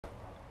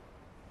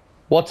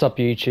What's up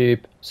YouTube,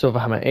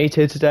 Silverhammer8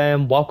 here today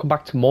and welcome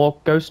back to more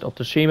Ghost of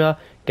Tsushima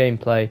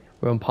gameplay.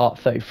 We're on part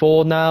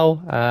 34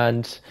 now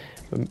and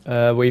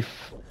we've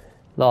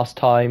last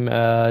time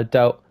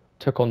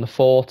took on the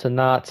fort and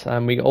that,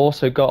 and we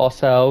also got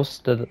ourselves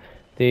the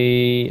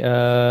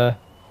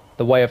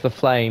Way of the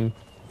Flame,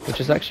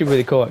 which is actually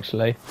really cool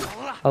actually.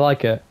 I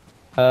like it.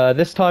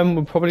 This time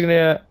we're probably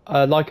gonna,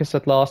 like I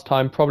said last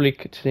time, probably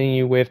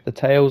continue with the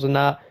Tales and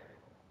that.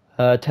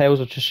 Tales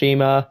of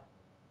Tsushima.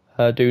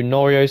 Do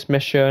Norio's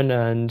mission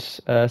and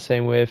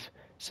same with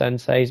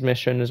Sensei's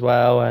mission as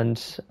well, and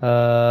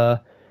I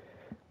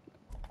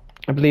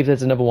believe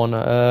there's another one.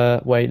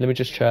 Wait, let me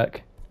just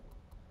check.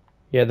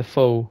 Yeah, the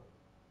full.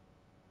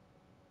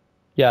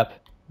 Yep,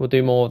 we'll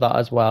do more of that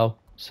as well.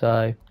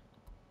 So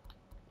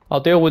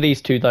I'll deal with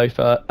these two though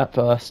at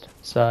first.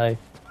 So,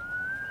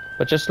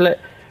 but just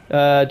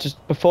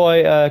before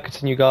I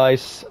continue,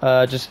 guys,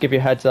 just give you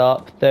a heads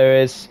up.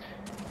 There is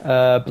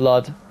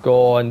blood,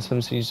 gore, and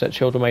some scenes that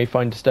children may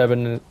find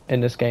disturbing in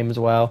this game as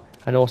well.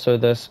 And also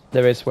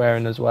there is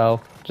swearing as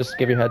well. Just to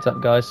give you a heads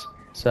up, guys.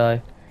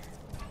 So,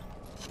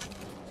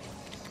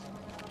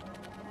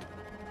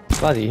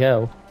 bloody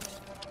hell!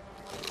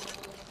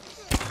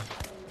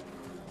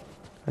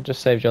 I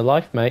just saved your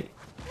life, mate.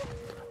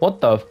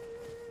 What the?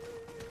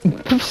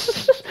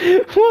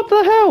 What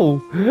the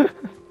hell?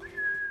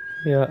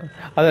 Yeah,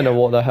 I don't know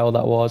what the hell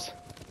that was.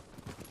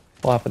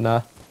 What happened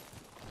there?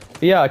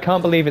 But yeah, I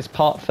can't believe it's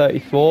part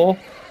 34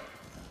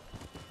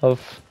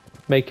 of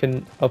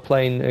playing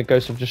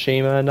Ghost of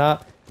Tsushima and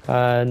that.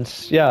 And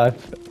yeah,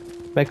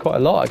 I've made quite a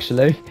lot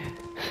actually.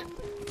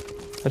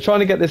 I'm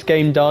trying to get this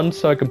game done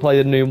so I can play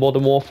the new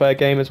Modern Warfare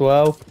game as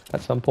well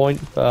at some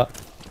point, but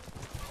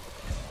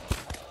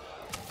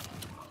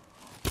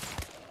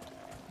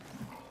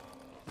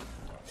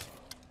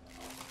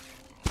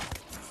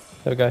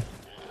there we go.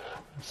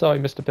 Sorry,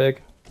 Mr.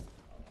 Pig.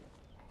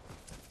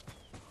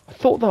 I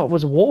thought that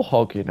was a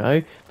warhog, you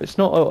know, but it's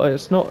not.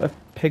 It's not a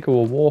pig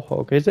or a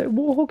warhog, is it? A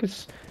warhog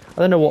is.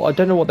 I don't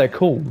know what they're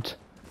called.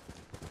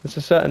 It's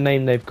a certain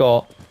name they've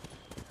got,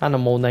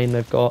 animal name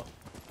they've got.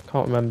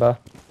 Can't remember.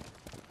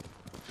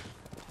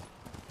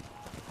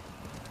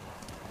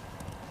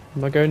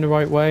 Am I going the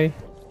right way?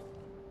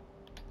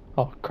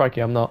 Oh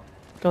crikey, I'm not.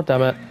 God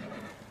damn it.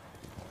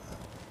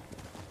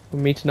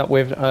 We're meeting up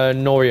with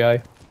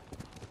Norio, I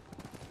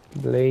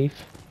believe.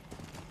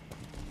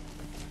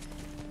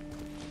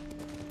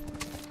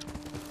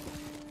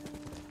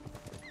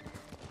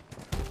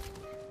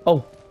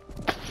 Oh.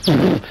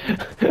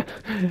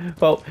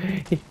 Well,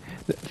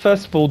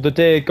 first of all, the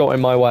deer got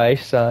in my way,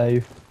 so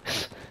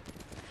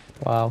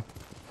wow.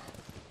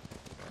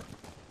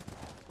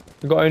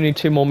 We've got only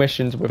 2 more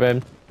missions with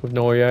him, with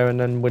Norio, and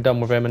then we're done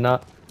with him and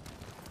that.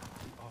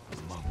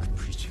 Monk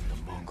preaching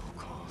the Mongol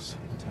cause.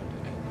 Time to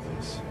end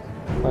this.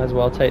 Might as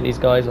well take these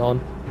guys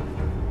on.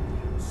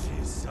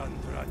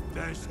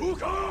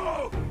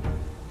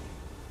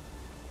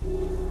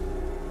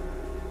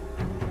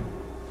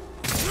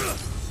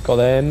 Got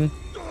him.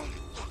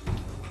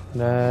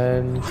 And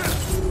then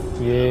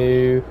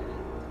you.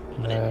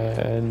 And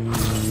then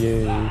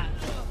you.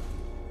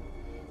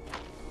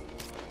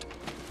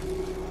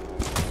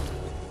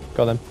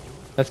 Got him.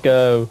 Let's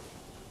go.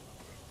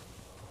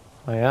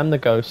 I am the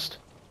ghost.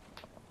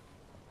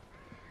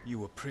 You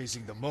were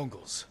praising the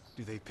Mongols.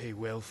 Do they pay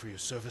well for your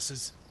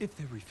services? If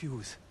they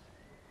refuse,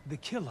 they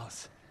kill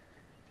us.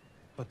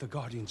 But the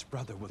Guardian's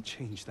brother will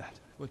change that.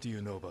 What do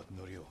you know about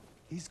Norio?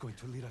 He's going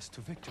to lead us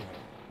to victory.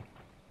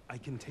 I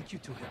can take you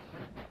to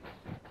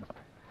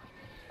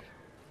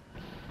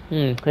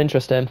him.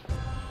 Interesting.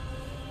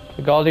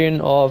 The Guardian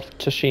of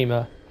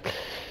Tsushima.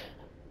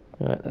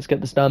 Alright, let's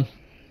get this done.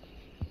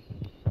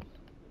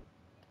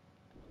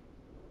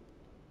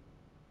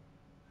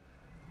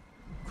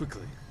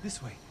 Quickly.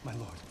 This way, my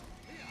lord.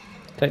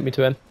 Take me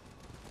to him.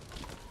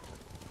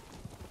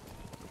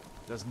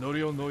 Does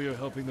Norio know you're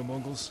helping the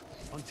Mongols?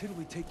 Until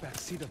we take back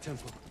Sita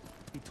Temple,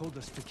 he told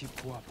us to keep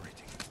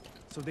cooperating,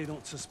 so they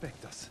don't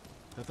suspect us.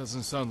 That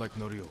doesn't sound like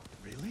Norio.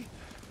 Really?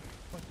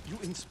 But you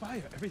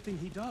inspire everything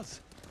he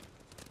does.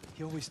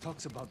 He always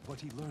talks about what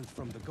he learned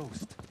from the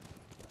ghost.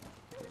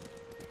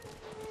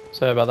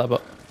 Sorry about that,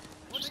 but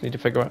just need to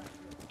figure out,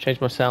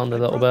 change my sound a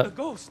little bit. The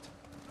ghost.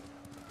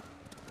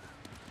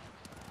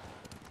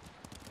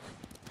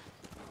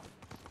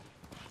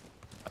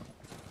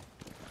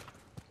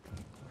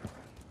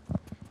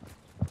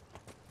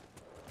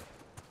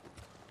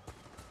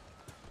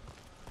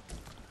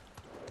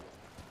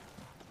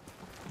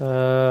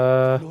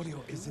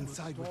 Norio is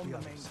inside with the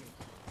others.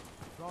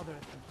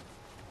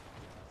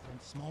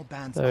 Small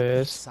bands There he up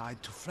is. each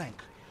side to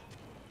flank.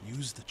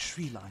 Use the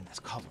tree line as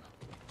cover.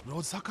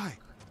 Lord Sakai.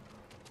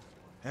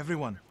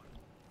 Everyone,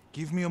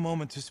 give me a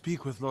moment to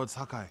speak with Lord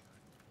Sakai.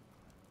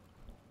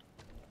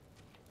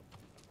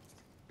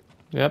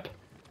 Yep.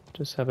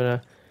 Just having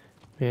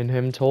me and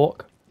him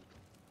talk.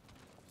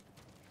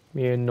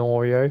 Me and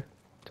Norio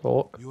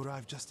talk. You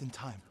arrived just in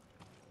time.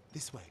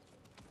 This way.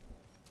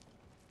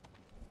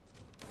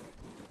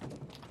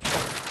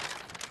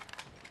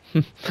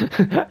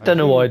 Don't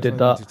know why I did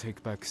that. To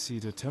take back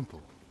Cedar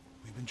Temple.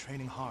 We've been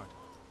training hard.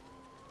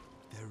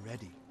 They're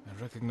ready. I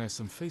recognize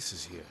some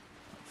faces here.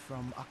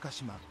 From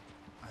Akashima,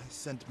 I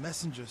sent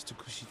messengers to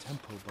Kushi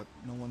Temple, but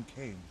no one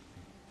came.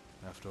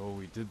 After all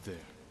we did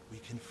there. We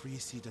can free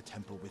Cedar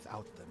Temple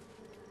without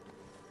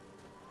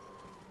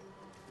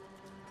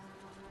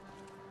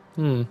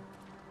them.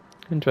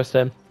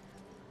 Interesting.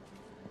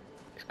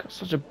 He's got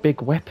such a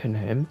big weapon,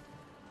 him.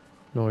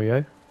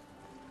 Norio.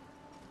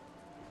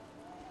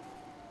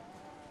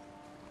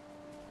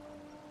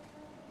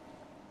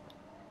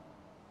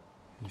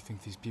 You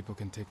think these people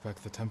can take back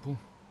the temple?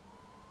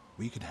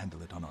 We could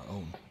handle it on our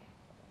own.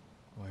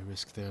 Why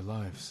risk their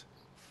lives?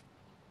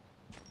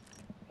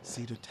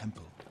 Cedar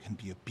Temple can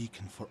be a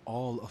beacon for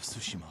all of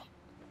Tsushima.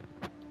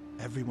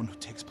 Everyone who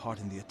takes part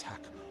in the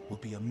attack will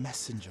be a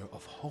messenger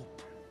of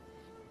hope.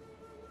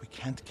 We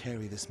can't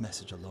carry this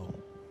message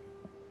alone.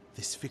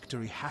 This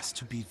victory has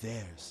to be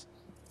theirs.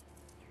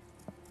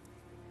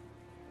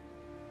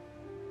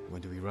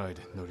 When do we ride,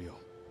 Norio?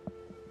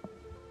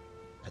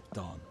 At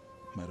dawn,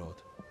 my lord.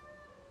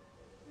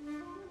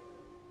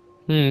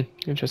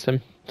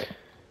 Interesting.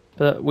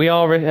 But we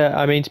are,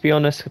 I mean, to be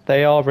honest,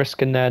 they are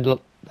risking their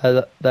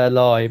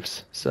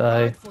lives, so...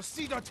 Ride for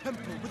Cedar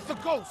Temple with the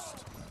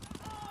ghost!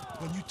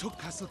 When you took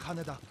Castle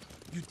Kaneda,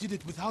 you did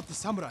it without the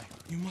samurai.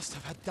 You must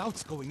have had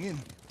doubts going in.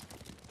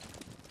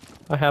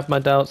 I have my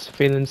doubts,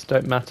 feelings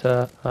don't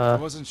matter. I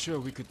wasn't sure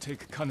we could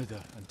take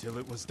Kaneda until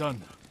it was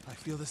done. I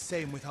feel the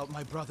same without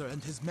my brother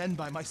and his men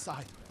by my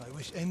side. I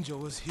wish Angel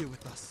was here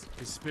with us.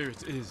 His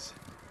spirit is.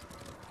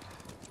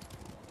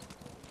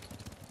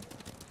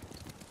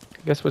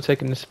 I guess we're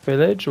taking this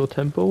village or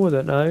temple, I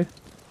don't know. Are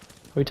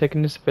we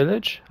taking this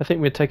village? I think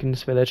we're taking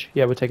this village.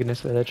 Yeah, we're taking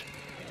this village.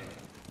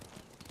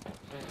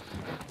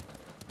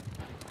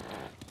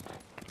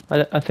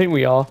 I think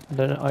we are.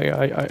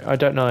 I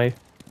don't know.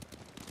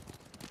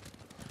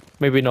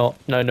 Maybe not.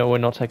 No, we're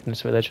not taking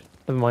this village.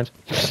 Never mind.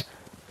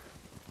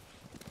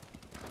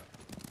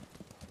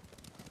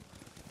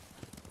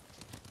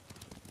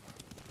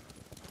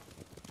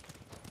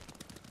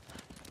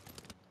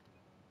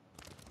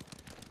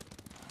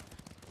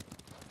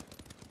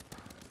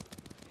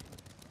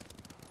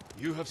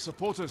 You have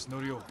supporters,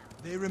 Norio.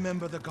 They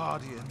remember the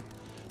Guardian,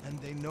 and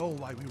they know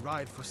why we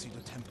ride for Cedar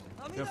Temple.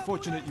 They're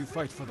fortunate you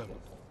fight for them.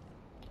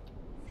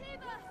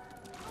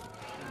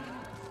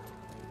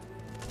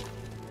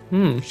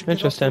 We should get off the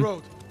Interesting.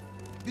 road.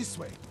 This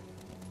way.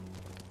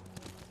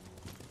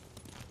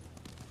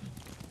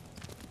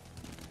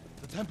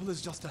 The temple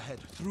is just ahead,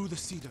 through the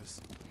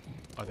cedars.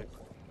 Are they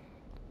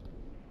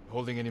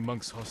holding any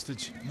monks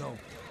hostage? No.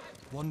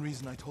 One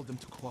reason I told them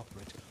to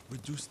cooperate,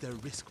 reduce their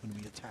risk when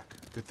we attack.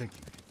 Good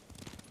thinking.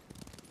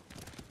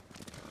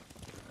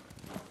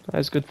 That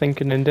is good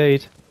thinking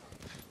indeed.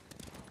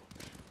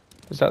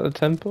 Is that the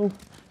temple?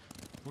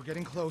 We're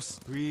getting close.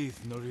 Breathe,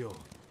 Norio.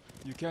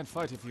 You can't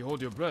fight if you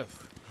hold your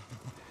breath.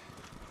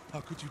 How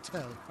could you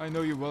tell? I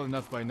know you well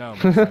enough by now,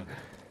 my friend.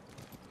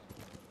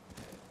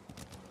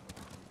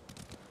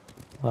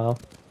 Wow.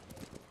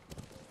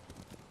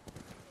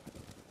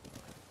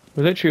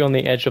 We're literally on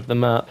the edge of the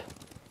map.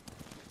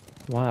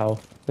 Wow.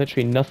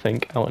 Literally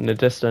nothing out in the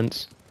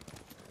distance.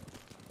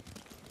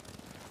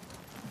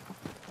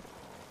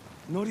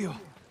 Norio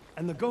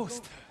and the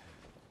ghost.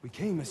 We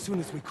came as soon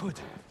as we could.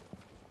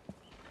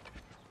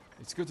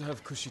 It's good to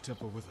have Kushi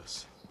Temple with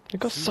us. They've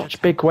got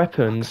such big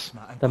weapons,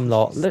 them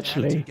lot,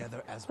 literally.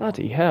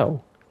 Bloody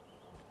hell.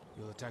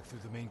 You'll attack through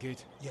the main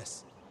gate?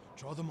 Yes.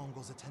 Draw the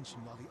Mongols' attention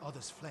while the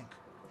others flank.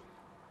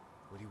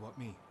 Where do you want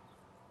me?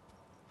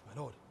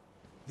 My lord,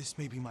 this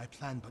may be my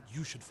plan, but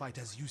you should fight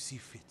as you see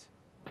fit.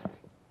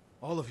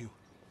 All of you,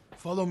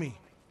 follow me.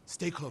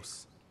 Stay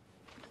close.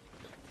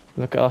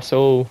 Look at us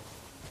all.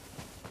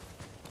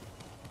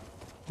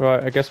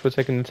 Right, I guess we're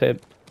taking the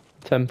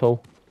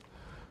temple.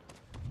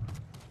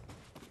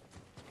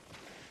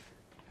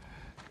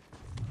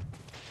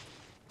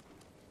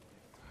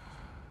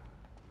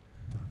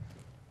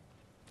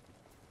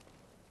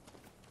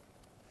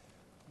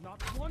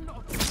 Not one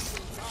of us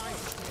will die.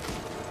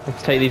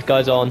 Let's take these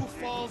guys on. Who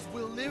falls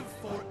will live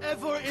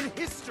forever in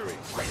history.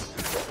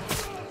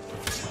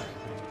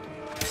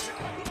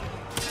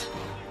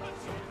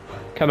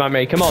 Come at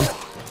me, come on.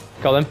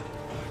 Got him.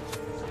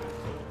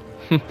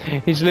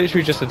 He's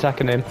literally just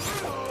attacking him.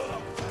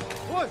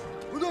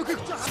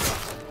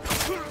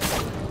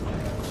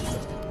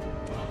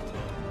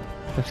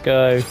 Let's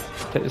go.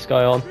 Take this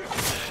guy on.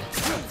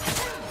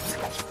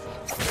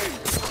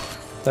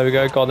 There we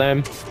go, got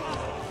him.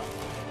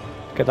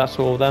 Okay, that's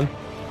all of them.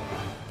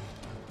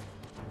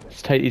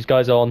 Let's take these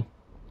guys on.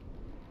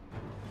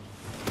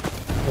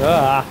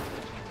 Ah!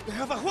 They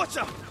have a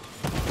watcher.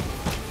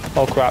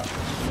 Oh crap.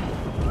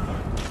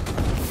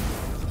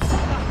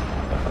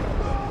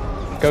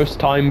 Ghost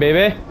time,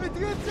 baby.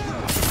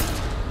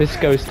 This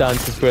ghost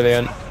dance is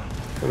brilliant.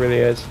 It really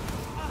is.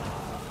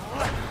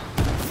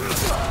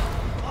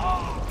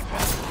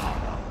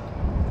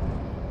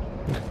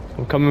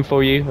 I'm coming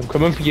for you. I'm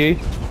coming for you.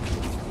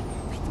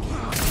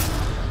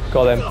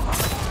 Got him.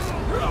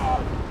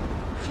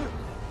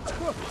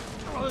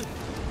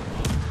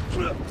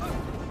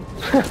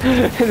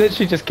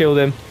 Literally just killed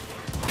him.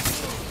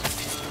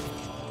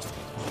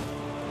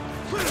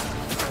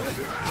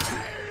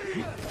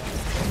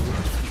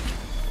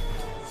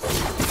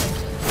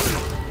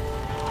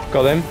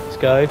 Got him. Let's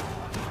go.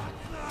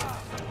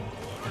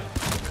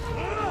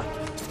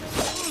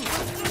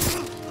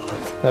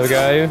 There we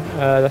go.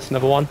 That's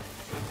another one.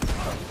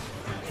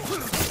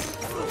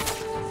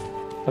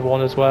 Another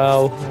one as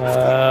well.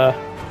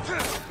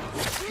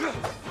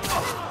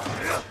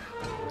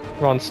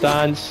 We're on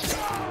stance.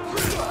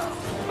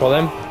 Got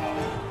him.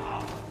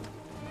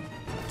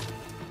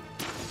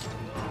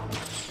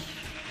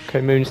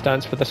 Okay, moon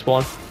stance for this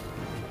one.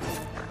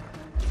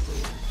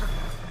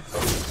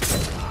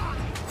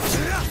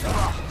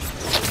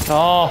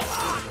 Oh,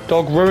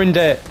 dog ruined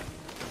it.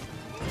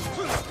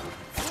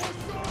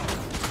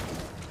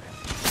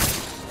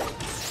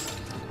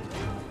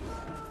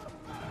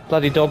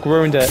 Bloody dog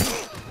ruined it.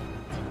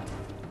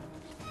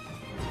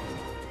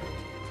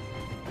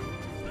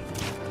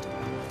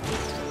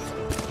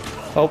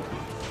 Oh,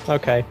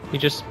 okay. I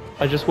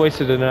just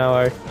wasted an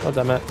arrow. Oh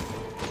damn it.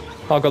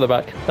 Oh, I got it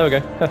back. There we go.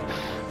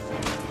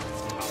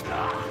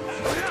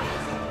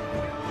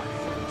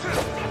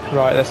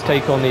 Right, let's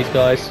take on these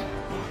guys.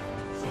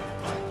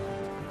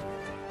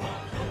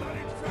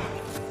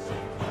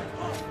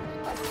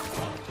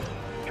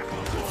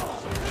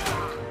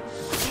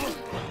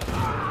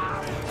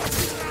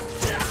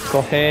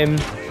 Got him.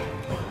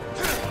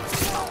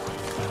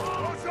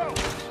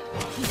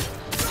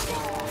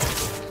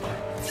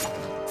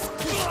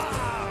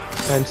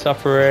 And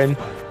suffering.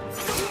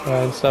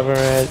 And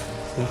suffering.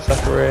 And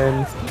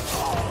suffering.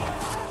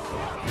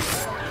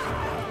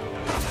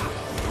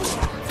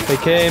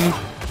 Take him.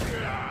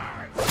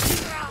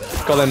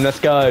 Got him, let's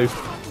go.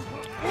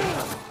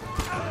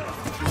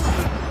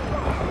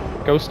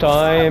 Ghost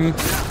time.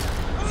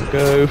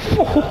 Go.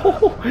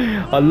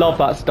 I love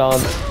that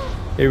stance.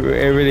 It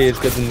really is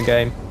good in the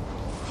game.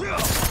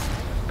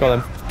 Got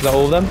him. Is that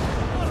all of them?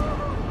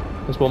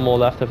 There's one more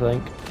left, I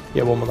think.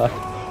 Yeah, one more left.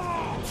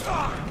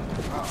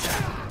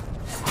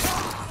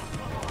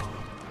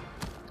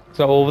 Is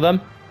that all of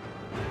them?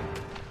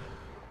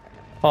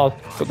 Oh,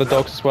 got the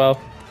dogs as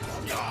well.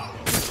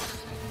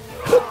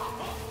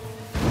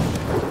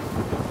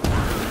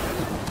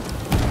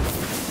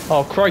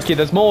 Oh, crikey,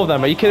 there's more of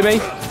them. Are you kidding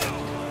me?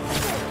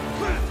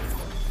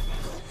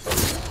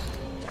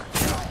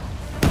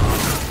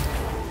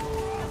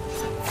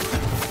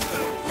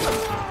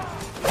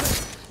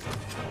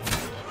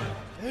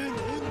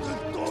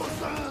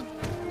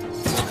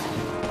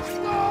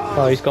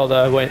 Oh, he's got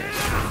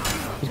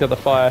the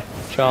fire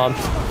charm.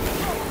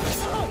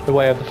 The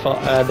way of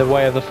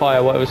the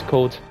fire, what it was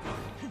called.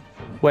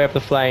 Way of the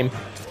flame.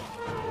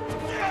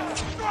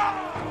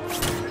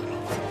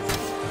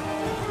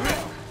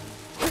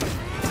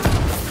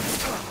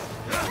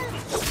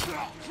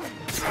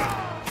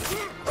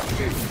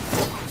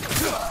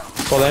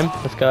 Got him,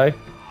 let's go.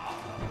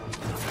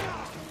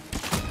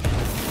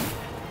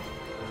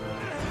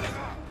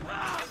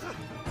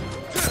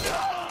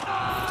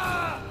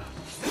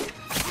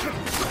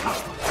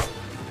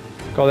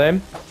 Got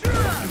him.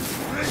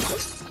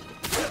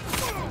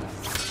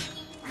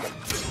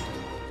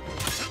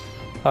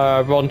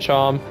 Ron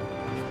charm.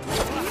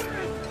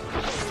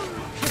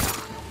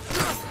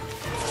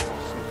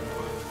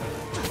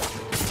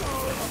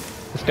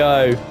 Let's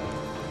go.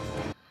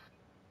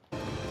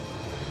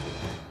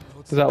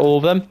 Is that all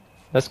of them?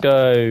 Let's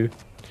go.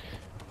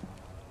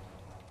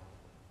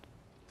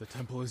 The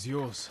temple is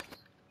yours.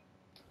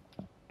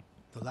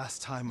 The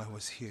last time I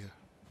was here,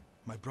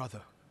 my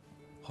brother,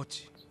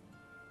 Hochi,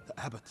 the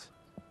abbot,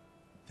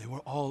 they were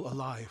all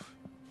alive.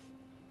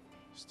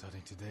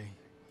 Starting today,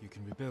 you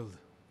can rebuild.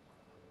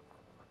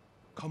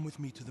 Come with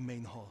me to the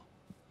main hall.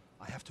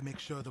 I have to make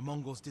sure the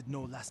Mongols did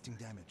no lasting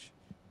damage.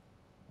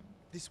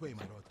 This way,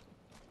 my lord.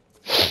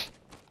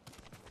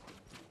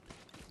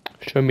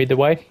 Show me the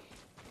way.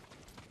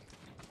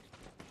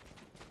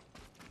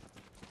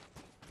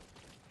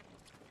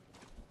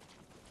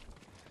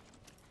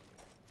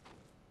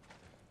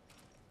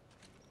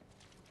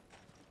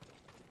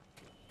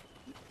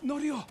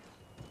 Norio!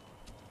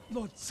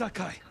 Lord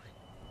Sakai,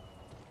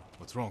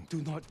 What's wrong?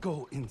 do not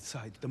go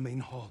inside the main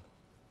hall.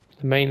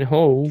 The main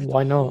hall? Get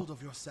Why a not? hold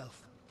of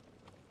yourself.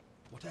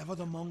 Whatever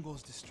the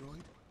Mongols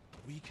destroyed,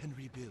 we can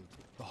rebuild.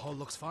 The hall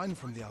looks fine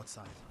from the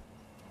outside.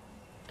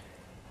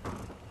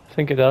 I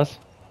think it does.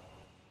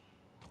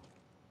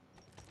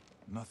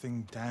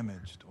 Nothing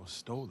damaged or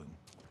stolen.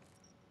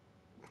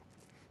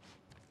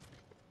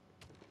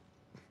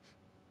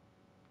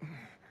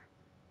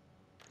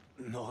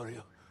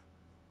 Norio.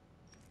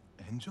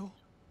 Angel?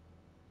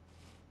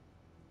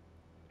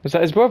 Is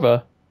that his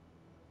brother?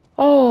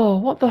 Oh,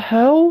 what the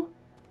hell?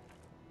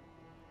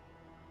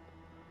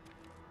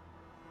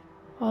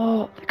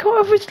 Oh, they cut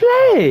off his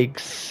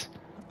legs!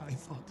 I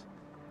thought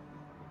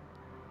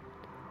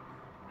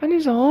And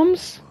his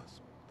arms? was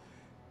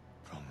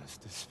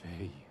promised to spare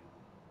you.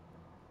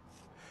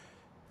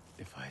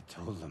 If I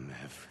told them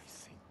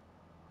everything.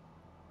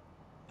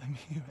 I'm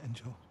here,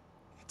 Angel.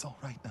 It's all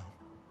right now.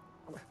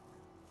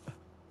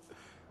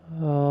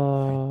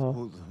 Oh,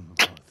 Told them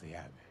about the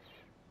abbey.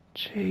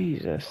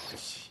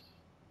 Jesus.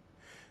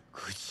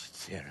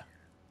 Kuchitsera.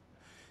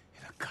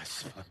 In a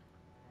kasva.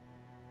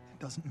 It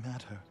doesn't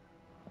matter.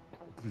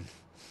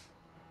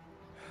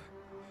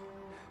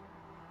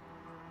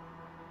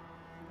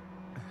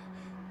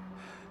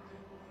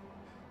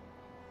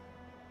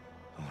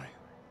 Norio.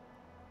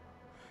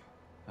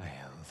 I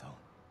held on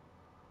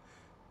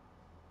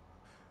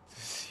to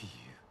see you.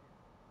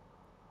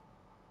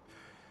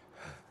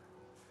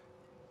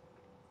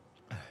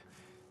 But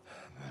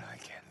I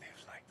can't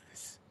live like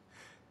this.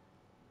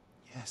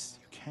 Yes,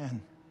 you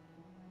can.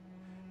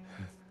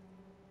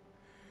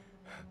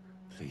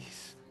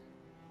 Please.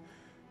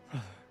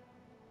 Brother.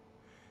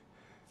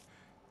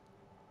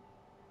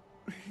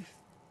 Please.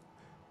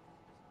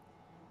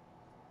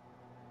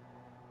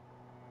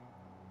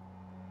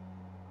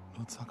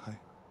 Lord Sakai,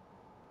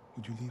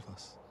 would you leave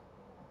us?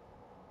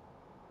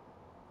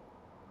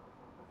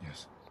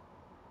 Yes.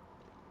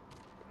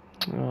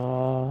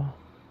 Oh.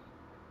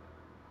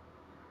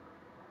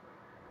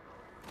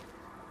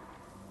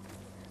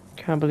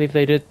 Can't believe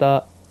they did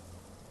that.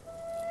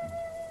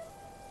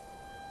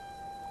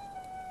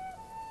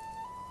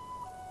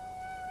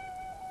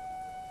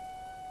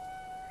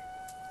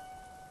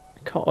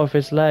 Cut off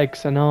his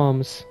legs and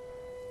arms.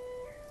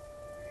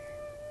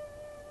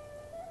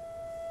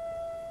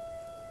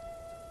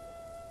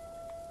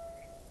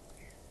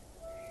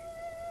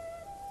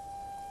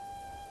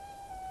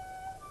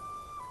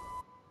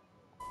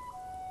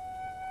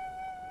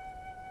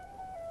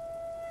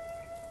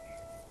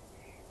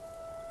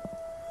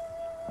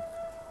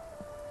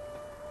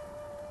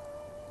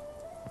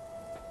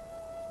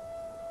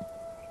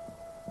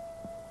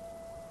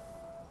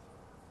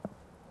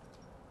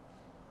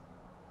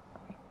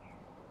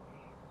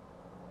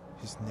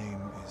 His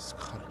name is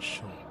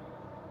Kharcho,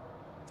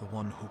 the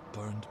one who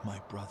burned my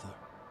brother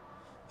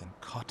and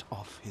cut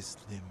off his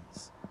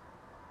limbs.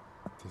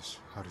 This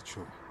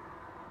Haricho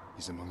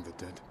is among the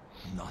dead.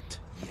 Not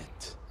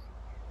yet.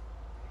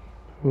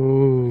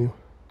 Ooh.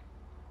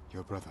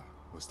 Your brother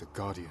was the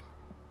Guardian.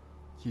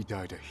 He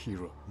died a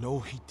hero. No,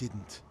 he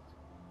didn't.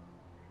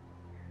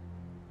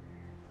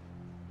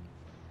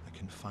 I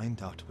can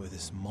find out where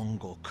this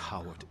Mongol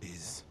coward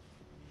is.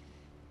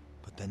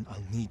 But then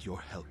I'll need your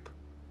help.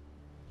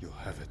 You'll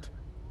have it.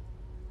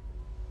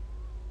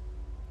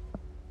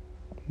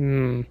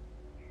 Hmm.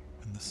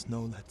 When the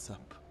snow lets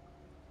up,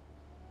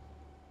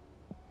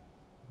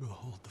 we'll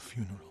hold the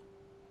funeral.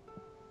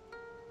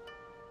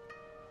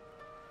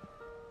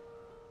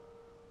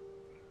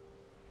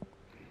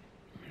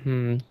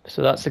 Hmm.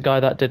 So that's the guy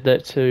that did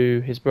that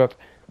to his brother.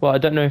 Well, I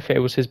don't know if it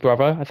was his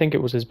brother. I think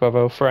it was his brother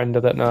or friend.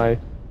 I don't know.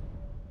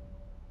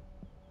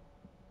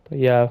 But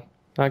yeah,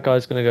 that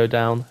guy's gonna go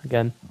down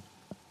again.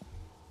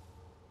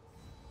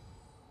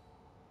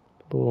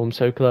 Oh, I'm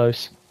so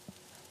close.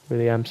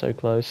 Really am so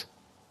close.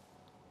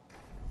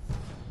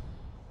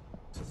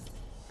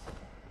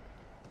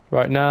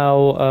 Right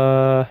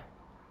now,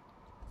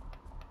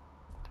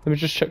 let me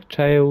just check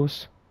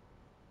tails.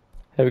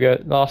 Here we go.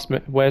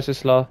 Where's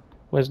this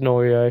where's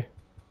Norio?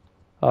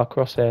 Oh,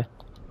 across here.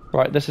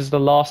 Right, this is the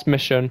last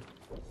mission.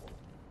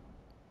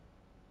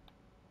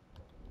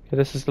 Okay,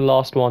 this is the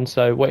last one.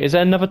 So, wait, is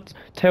there another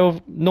tail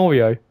of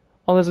Norio?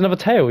 Oh, there's another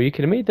tail. Are you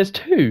kidding me? There's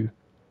two.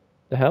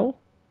 The hell?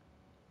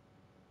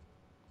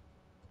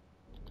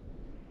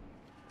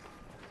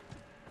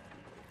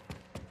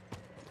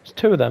 There's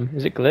two of them.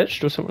 Is it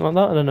glitched or something like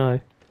that? I don't know.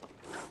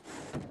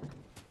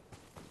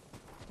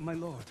 My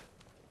lord,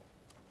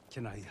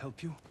 can I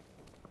help you?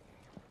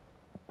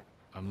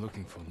 I'm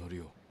looking for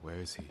Norio. Where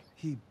is he?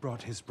 He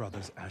brought his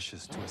brother's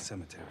ashes to a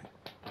cemetery.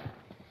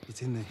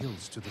 It's in the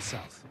hills to the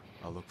south.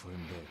 I'll look for him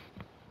there.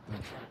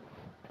 Thank you.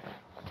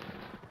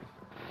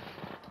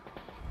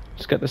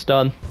 Let's get this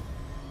done.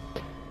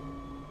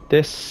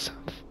 This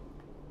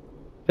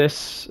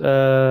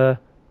I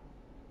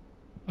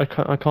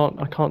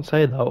can't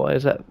say that. What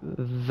is it?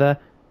 The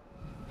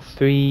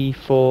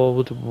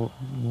 3-4.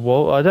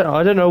 What?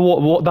 I don't know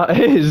what that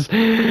is.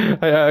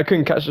 I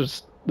couldn't catch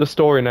the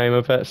story name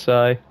of it,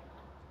 so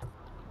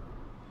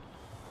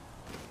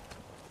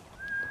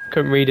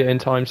couldn't read it in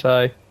time.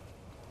 So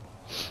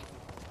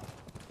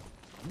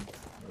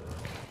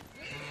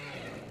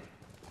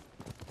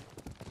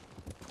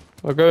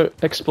I'll go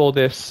explore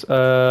this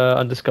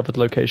undiscovered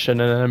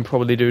location and then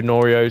probably do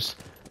Norio's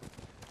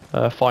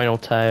final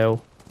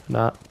tale and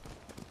that.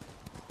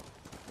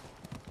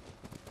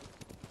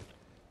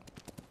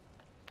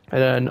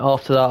 And then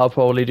after that I'll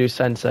probably do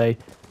Sensei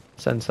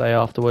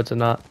afterwards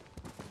and that.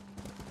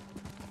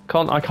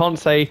 I can't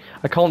say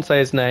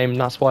his name,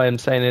 that's why I'm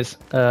saying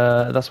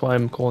that's why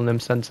I'm calling him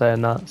Sensei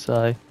and that,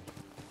 so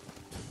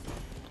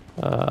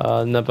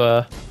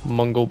another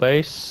Mongol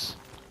base.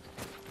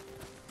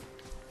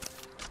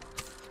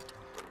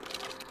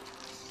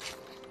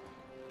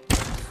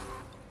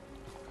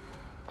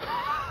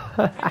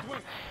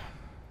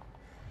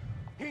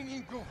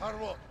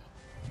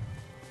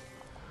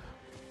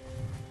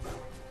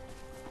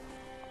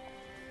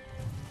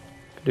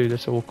 Do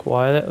this all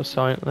quiet or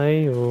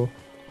silently, or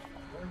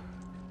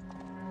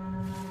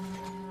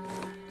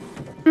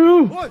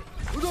Oh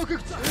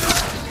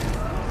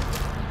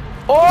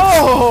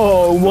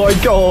my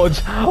god!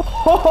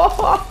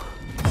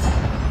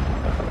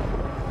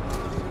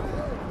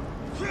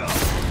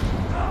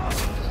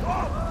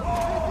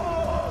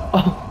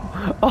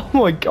 Oh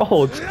my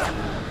god!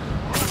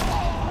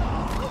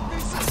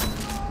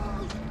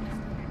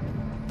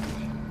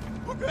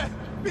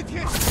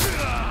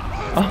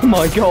 Oh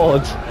my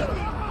god!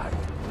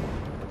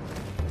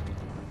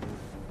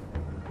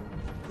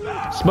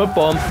 Smoke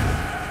bomb!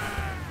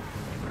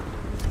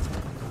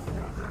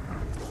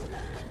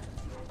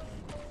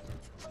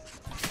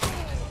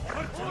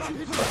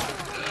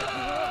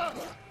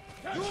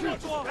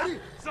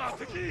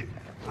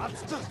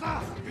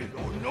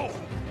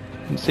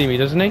 Can see me,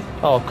 doesn't he?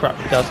 Oh crap,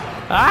 he does.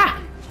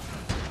 Ah!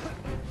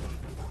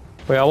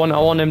 Wait, I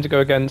want him to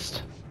go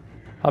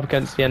up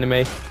against the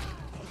enemy.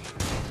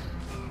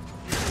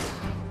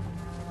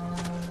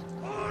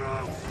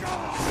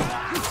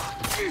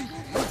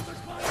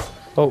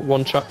 Oh,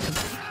 one shot.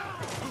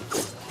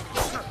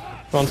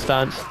 One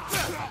stance.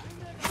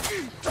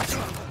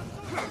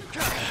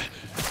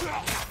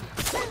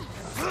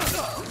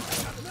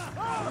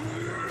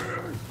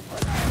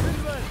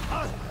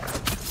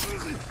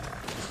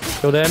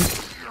 Killed him.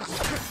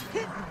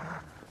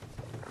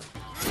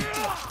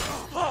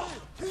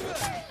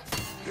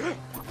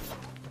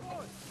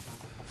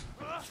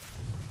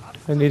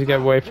 I need to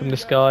get away from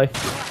this guy.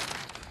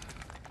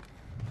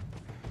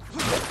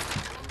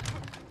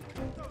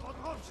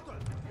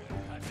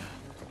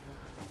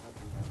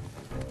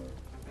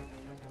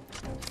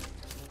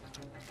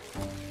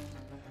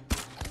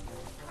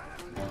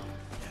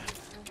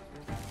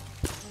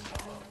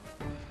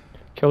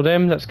 Killed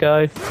him, let's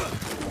go.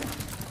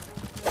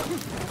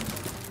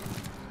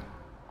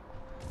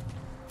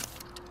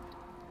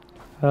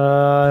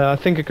 I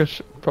think I could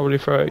probably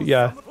throw it,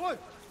 yeah.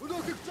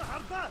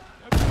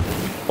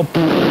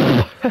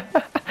 Oh,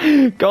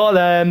 got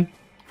him!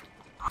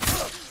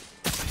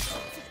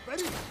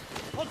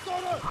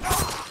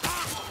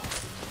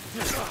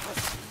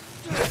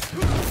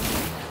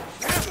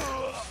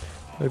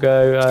 We'll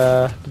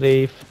go,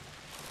 leave.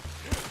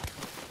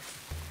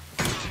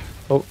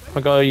 Oh,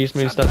 I gotta use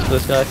moon stats for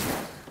this guy.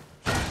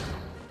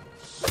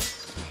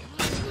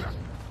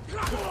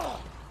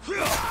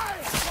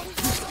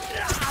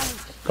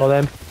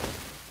 Got him.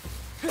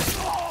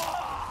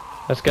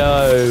 Let's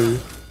go.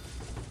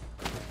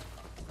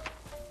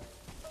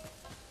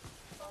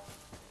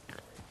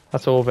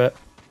 That's all of it.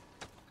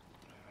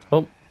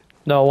 Oh,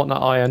 no, I want that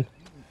iron.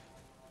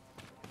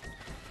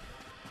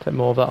 Take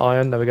more of that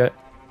iron, there we go.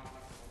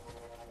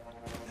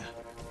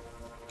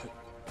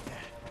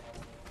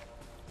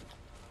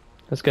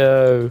 Let's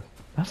go.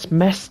 That's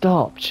messed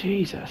up,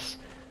 Jesus.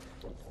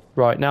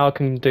 Right, now I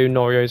can do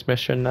Norio's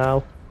mission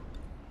now.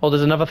 Oh,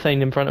 there's another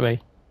thing in front of me.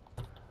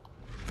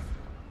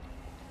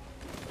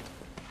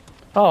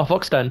 Oh,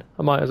 Fox Den.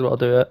 I might as well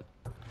do it.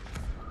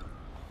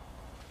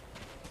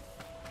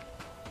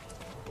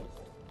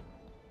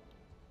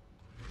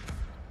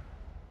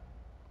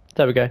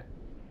 There we go.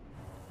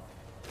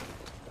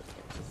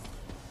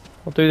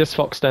 I'll do this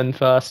Fox Den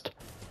first.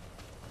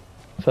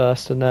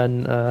 And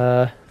then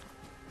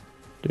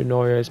do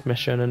Norio's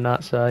mission, and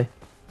that's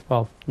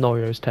well,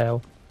 Norio's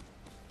tail.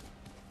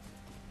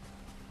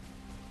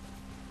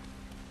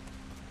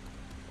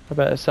 I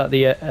bet it's at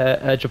the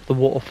edge of the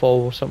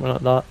waterfall or something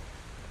like that.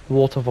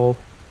 Waterfall.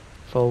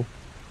 Full.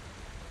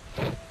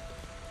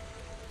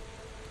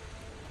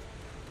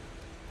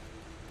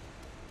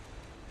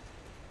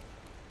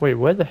 Wait,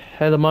 where the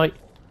hell am I?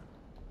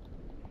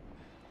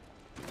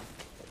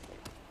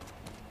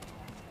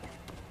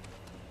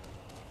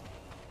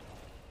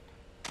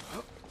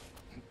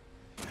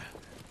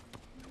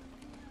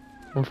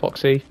 Come on,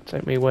 Foxy,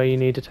 take me where you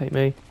need to take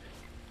me.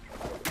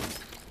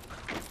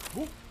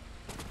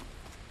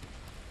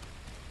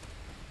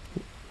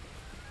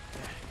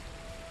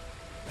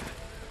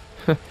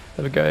 There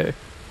we go.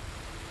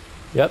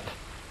 Yep.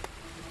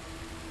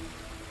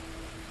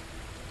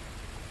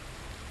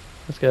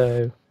 Let's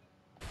go.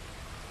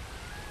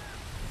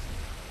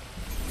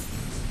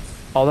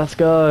 Oh, let's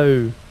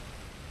go.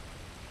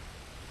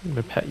 I'm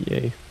gonna pet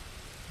you.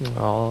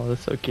 Oh,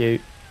 that's so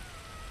cute.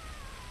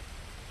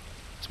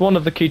 It's one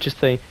of the cutest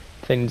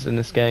things in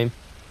this game.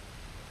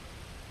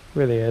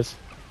 Really is.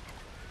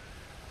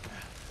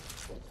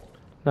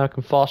 Now I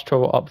can fast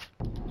travel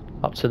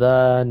up to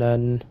there, and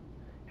then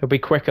it'll be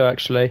quicker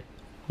actually.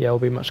 Yeah, it'll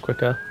be much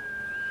quicker.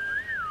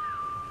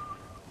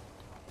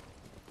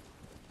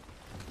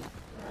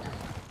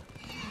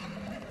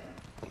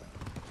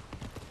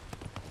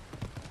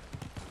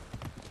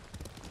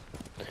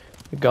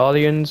 The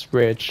Guardian's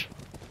Ridge.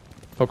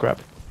 Oh crap.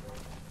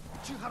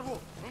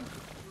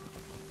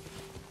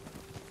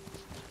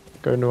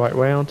 Going the right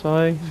way, aren't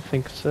I? I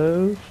think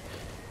so.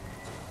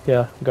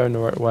 Yeah, I'm going the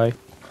right way.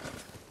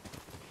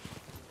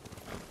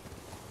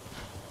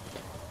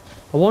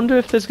 I wonder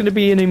if there's going to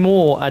be any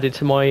more added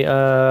to my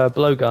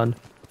blowgun.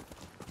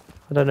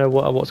 I don't know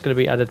what's going to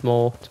be added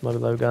more to my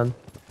blowgun.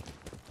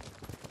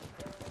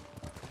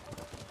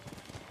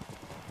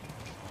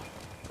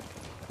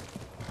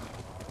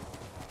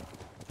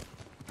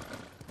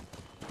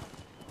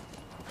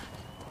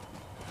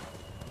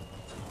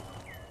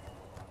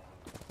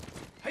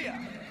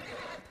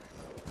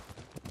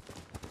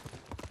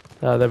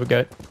 Oh, there we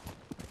go.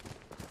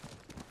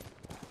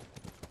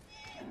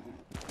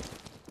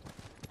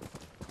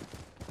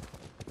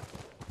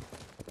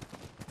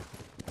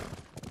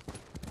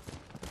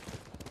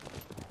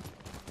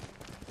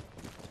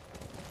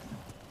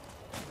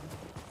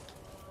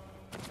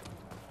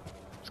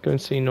 Let's go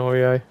and see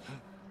Norio.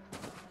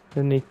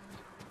 Any?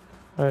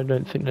 I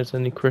don't think there's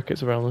any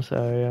crickets around this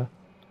area.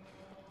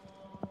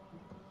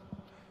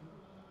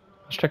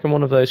 Let's check on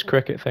one of those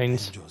cricket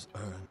things. Enjo's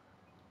urn.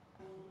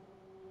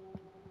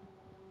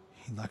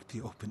 He liked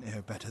the open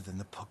air better than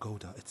the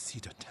pagoda at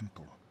Cedar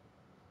Temple.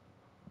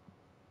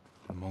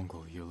 The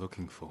Mongol you're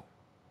looking for.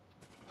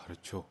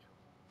 Haracho.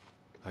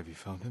 Have you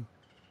found him?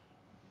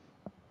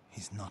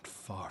 He's not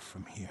far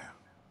from here.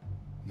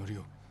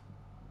 Norio,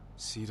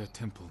 Cedar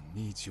Temple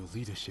needs your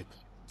leadership.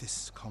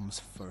 This comes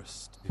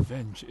first.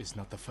 Revenge is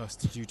not the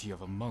first duty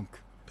of a monk.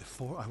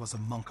 Before I was a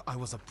monk, I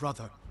was a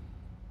brother.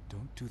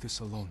 Don't do this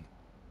alone.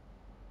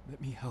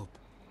 Let me help.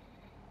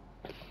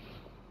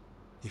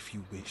 If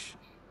you wish.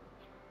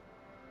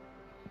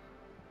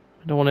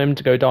 I don't want him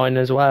to go dying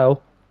as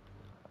well.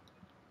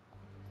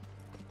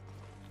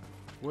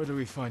 Where do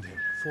we find him?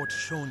 Fort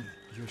Shoni.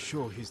 You're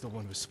sure he's the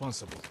one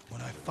responsible?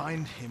 When I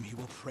find him, he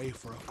will pray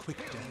for a quick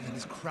death, and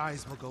his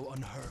cries will go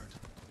unheard.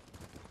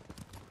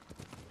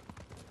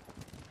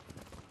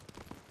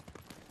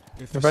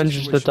 If Revenge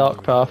is the situation dark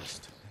were path.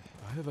 reversed,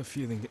 I have a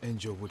feeling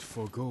Enjo would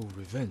forego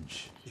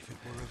revenge. If it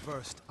were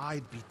reversed,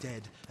 I'd be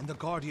dead, and the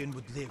Guardian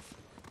would live.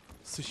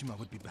 Tsushima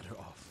would be better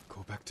off.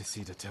 Go back to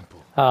Cedar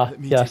Temple. Ah,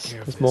 Let me yes, take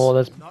care of there's this. more.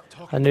 I'm not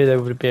talking I knew there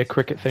about would be a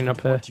cricket thing up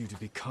I here. want you to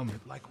become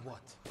like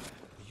what?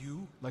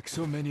 You? like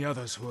so many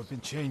others who have been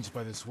changed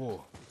by this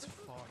war. It's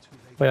far too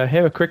late. Wait, I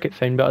hear a cricket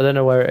thing, but I don't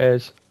know where it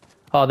is.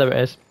 Oh, there it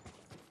is.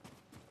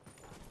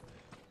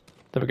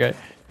 There we go.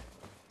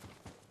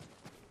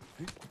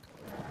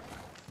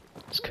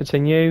 Let's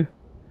continue.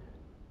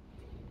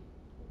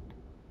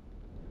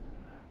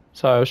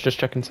 Sorry, I was just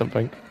checking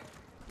something.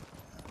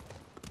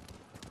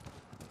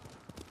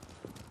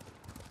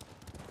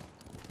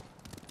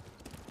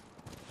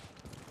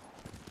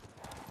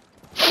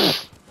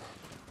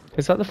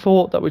 Is that the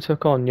fort that we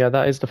took on? Yeah,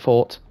 that is the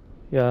fort.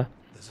 Yeah.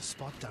 There's a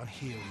spot down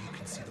here where you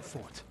can see the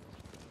fort.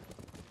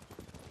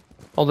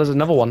 Oh, there's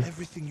another one.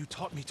 Everything you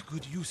taught me to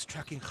good use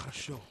tracking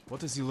Kharsho. What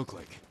does he look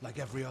like? Like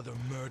every other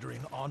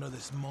murdering,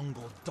 honorless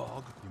Mongol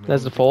dog. You may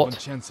There's only the get one fort.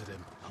 chance at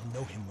him. I'll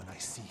know him when I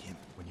see him.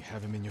 When you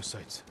have him in your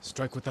sights,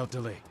 strike without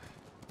delay.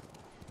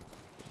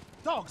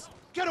 Dogs,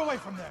 get away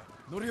from there!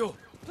 Norio!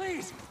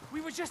 Please! We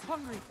were just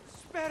hungry!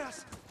 Spare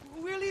us!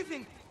 We're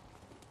leaving!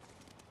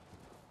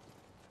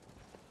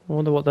 I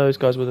wonder what those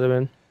guys were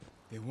doing.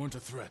 They weren't a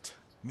threat.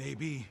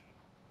 Maybe.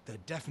 They're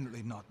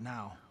definitely not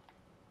now.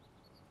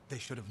 They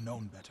should have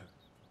known better.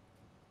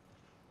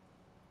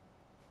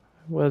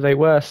 Well, they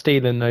were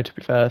stealing, though, to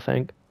be fair, I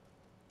think.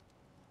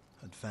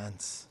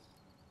 Advance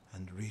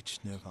and reach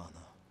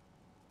Nirvana.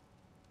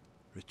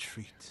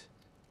 Retreat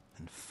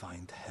and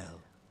find hell.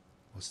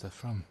 What's that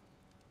from?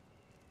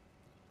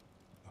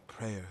 A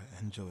prayer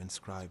Enjo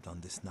inscribed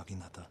on this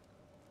Naginata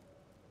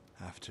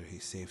after he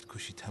saved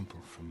Kushi Temple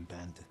from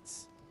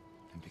bandits.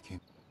 And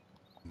became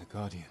the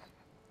Guardian.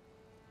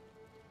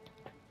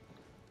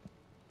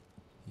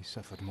 He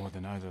suffered more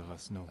than either of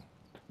us know.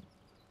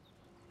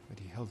 But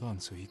he held on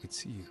so he could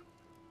see you.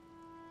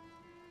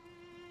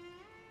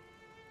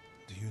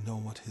 Do you know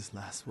what his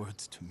last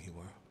words to me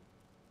were?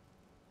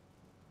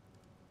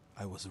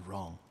 I was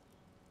wrong.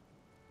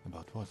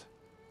 About what?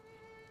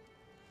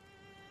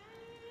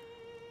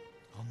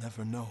 I'll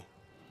never know.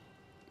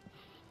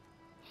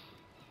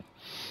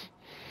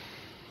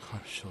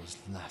 Kharsho's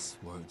last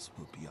words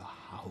will be a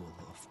howl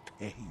of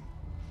pain.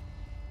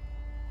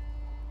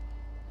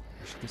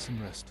 You should get some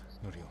rest,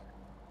 Norio.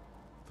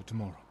 For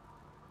tomorrow.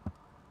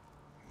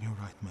 You're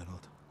right, my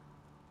lord.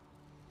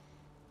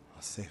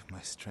 I'll save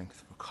my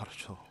strength for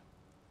Kharsho.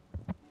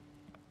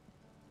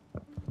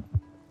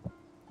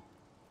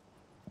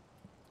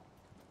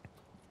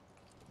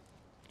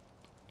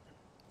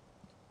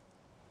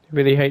 He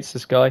really hates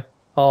this guy.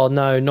 Oh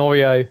no,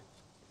 Norio.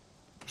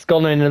 He's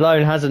gone in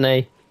alone, hasn't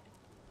he?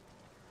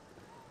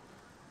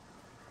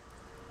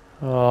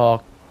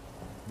 Oh,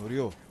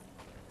 Norio.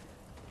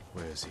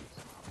 Where is he?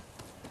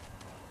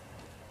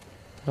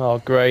 oh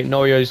great.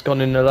 Norio's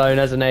gone in alone,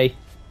 hasn't he?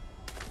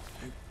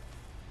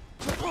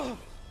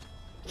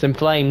 It's in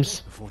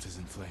flames. The fort is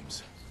in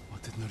flames.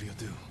 What did Norio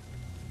do?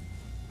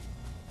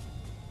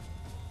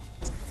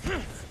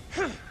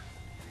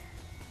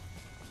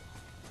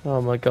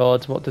 Oh my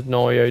god, what did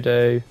Norio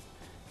do?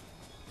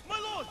 My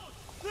lord!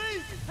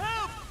 Please,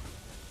 help!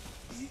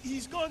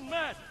 He's gone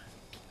mad!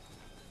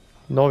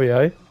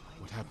 Norio?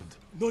 What happened?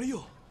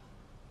 Norio!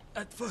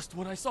 At first,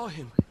 when I saw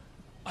him,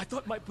 I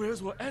thought my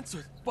prayers were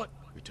answered, but...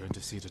 Return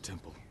to Cedar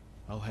Temple.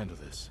 I'll handle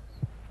this.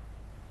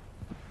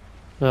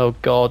 Oh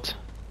god.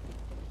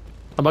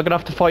 Am I gonna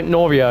have to fight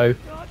Norio?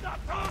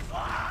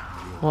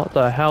 What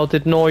the hell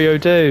did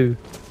Norio do?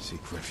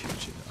 Seek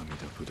refuge in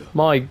Amida Buddha.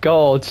 My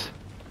god.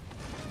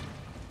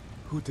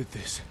 Who did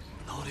this?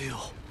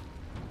 Norio...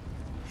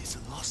 He's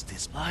lost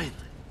his mind.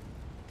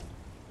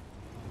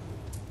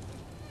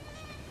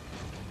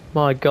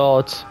 My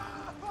God.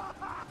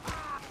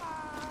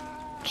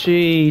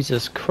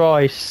 Jesus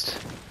Christ.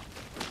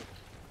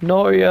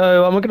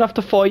 Norio, am I gonna have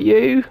to fight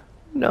you?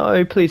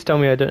 No, please tell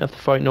me I don't have to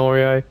fight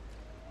Norio.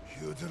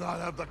 You do not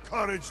have the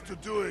courage to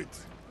do it.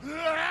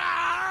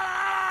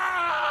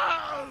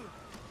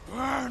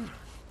 Burn!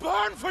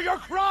 Burn for your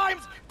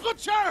crimes,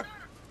 butcher!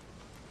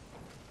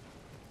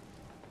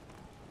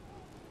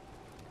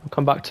 I'll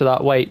come back to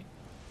that. Wait.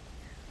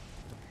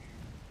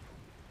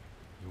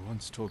 You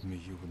once told me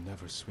you would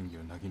never swing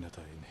your naginata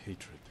in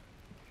hatred.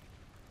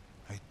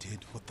 I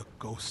did what the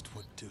ghost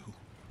would do.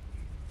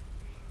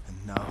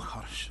 And now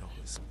Harsho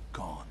is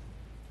gone.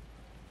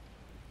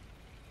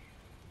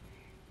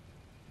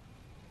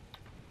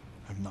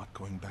 I'm not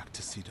going back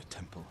to Cedar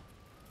Temple.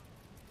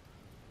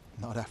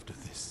 Not after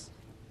this.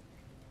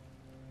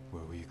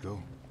 Where will you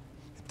go?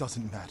 It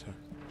doesn't matter.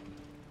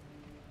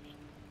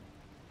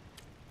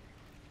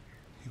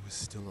 He was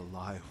still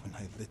alive when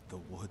I lit the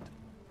wood.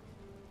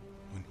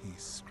 When he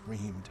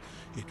screamed,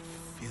 it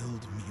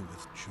filled me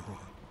with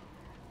joy.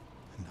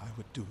 And I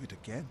would do it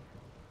again.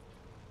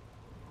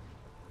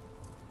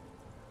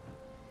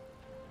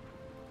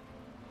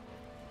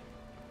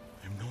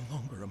 I'm no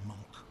longer a monk.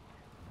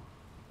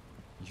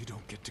 You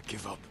don't get to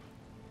give up.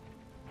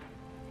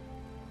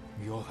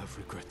 We all have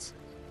regrets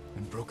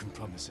and broken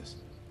promises.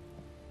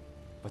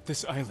 But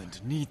this island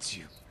needs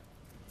you.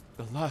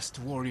 The last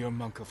warrior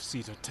monk of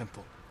Cedar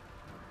Temple.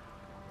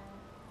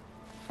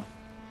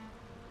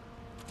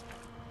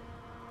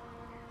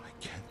 I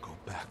can't go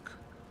back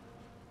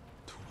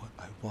to what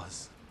I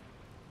was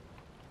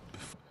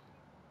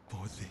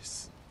before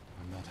this.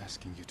 I'm not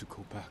asking you to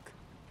go back.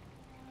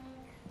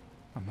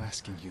 I'm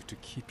asking you to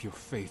keep your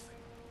faith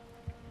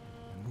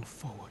and move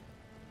forward.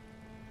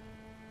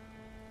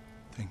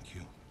 Thank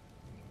you,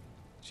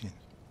 Jin.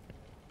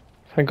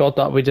 Thank God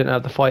that we didn't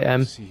have to fight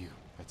him. See you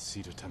at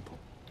Cedar Temple.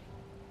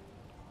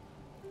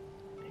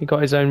 He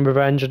got his own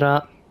revenge and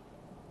that.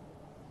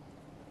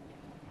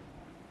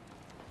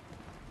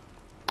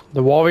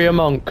 The warrior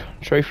monk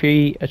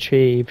trophy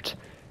achieved.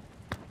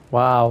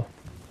 Wow.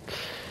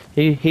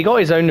 He got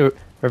his own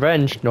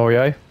revenge,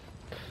 Norio.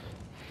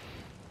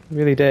 He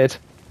really did.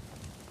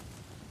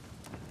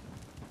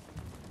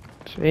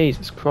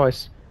 Jesus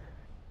Christ.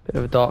 Bit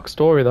of a dark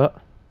story, that.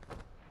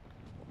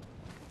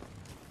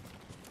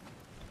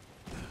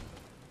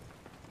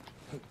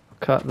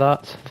 Cut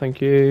that, thank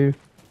you.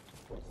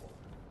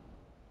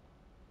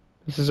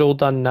 This is all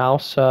done now,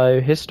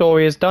 so his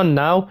story is done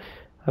now,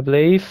 I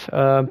believe.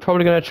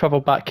 Probably going to travel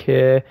back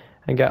here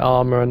and get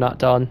armor and that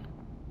done.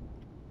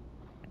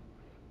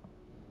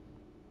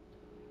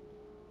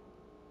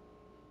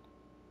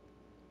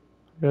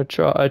 I'm going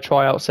to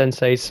try out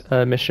Sensei's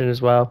mission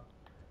as well.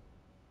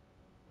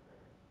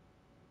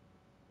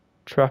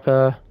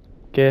 Trapper,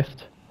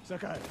 gift.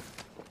 Sakai,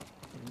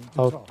 we need to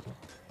I'll talk.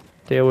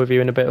 deal with you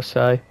in a bit or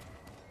so.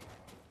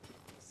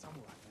 Someone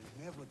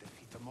will never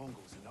defeat the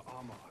Mongols in the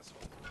armor hustle.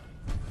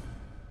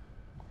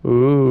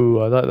 Ooh,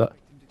 I like that.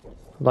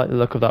 I like the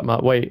look of that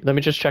map. Wait, let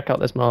me just check out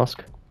this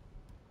mask.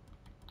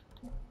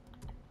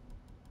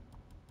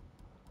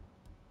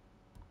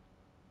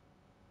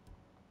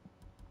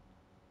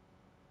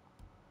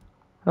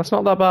 That's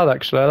not that bad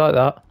actually, I like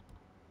that.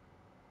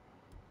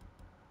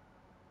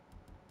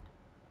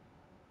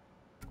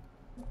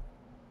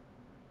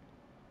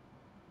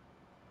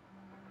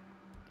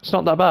 It's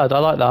not that bad, I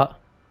like that.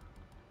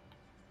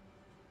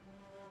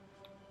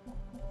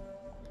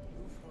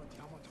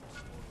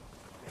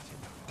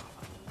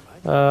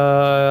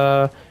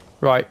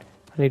 Right.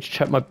 I need to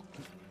check my...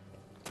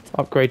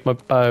 upgrade my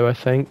bow, I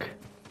think.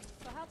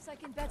 Perhaps I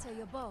can better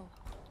your bow.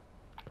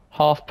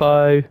 Half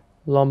bow,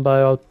 long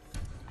bow, I'll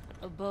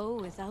A bow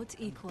without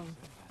equal.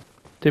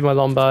 do my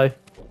long bow.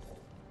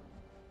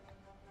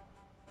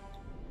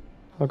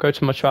 I'll go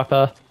to my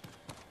trapper.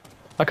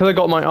 I could have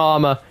got my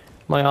armor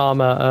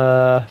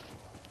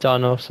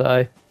done or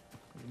so.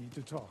 We need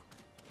to talk.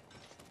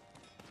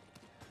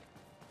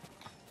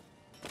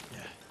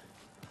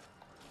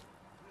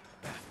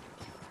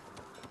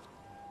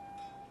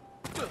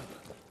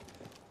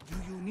 Do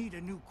you need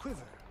a new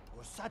quiver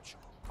or satchel?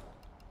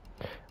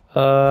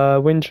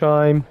 Wind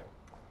chime.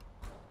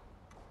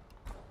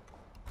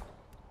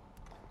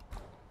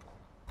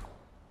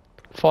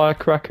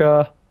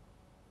 Firecracker.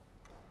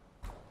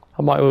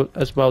 I might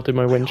as well do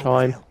my wind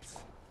chime.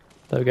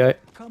 There we go.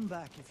 Come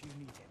back if you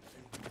need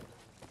anything.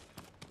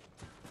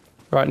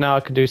 Right now I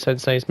can do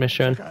Sensei's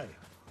mission. Sakai,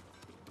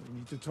 we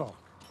need to talk.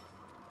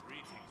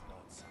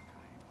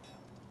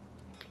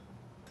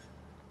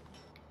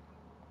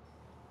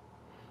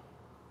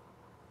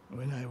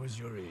 When I was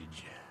your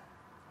age,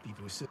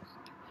 people said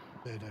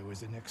I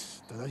was the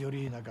next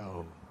Tadayori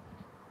Nagao.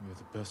 You're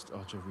the best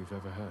archer we've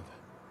ever had.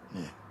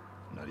 Eh,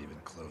 not even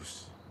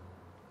close.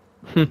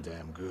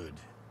 Damn good.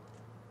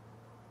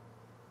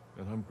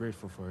 And I'm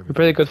grateful for You're everything.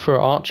 pretty good for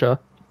an archer.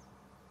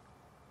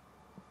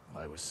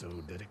 I was so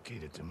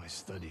dedicated to my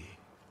study,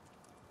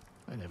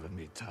 I never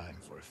made time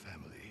for a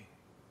family.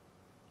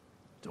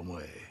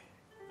 Tomoe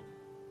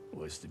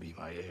was to be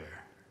my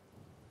heir.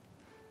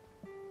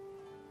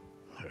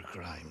 Her her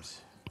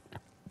crimes.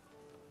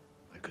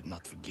 I could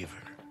not forgive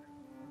her.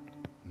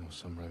 No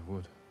samurai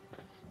would.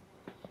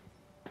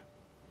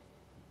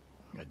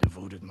 I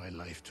devoted my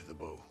life to the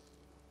bow.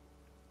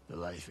 The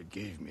life it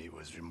gave me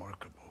was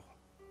remarkable.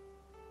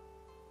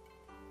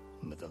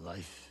 But the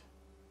life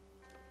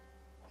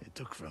it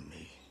took from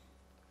me...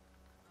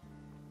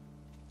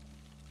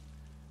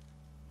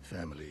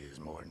 Family is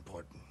more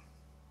important.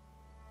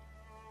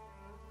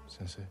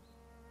 Sensei?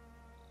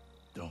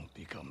 Don't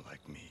become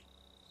like me.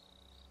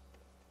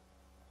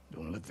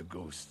 Don't let the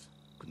ghost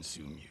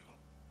consume you.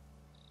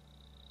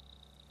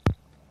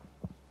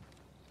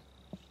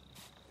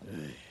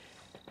 Hey.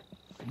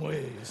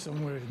 Tomoe is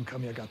somewhere in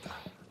Kamiyagata.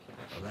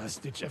 A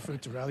last-ditch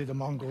effort to rally the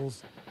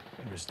Mongols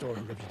and restore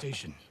her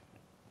reputation.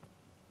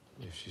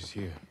 If she's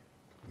here,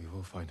 we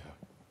will find her.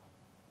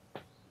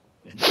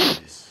 And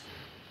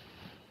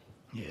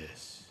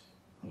yes,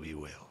 we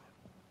will.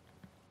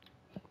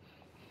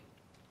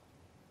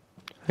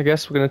 I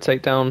guess we're gonna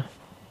take down...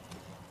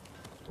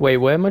 Wait,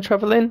 where am I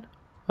traveling?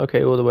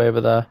 Okay, all the way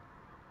over there.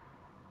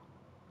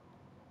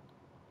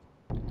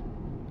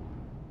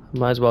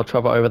 Might as well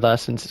travel over there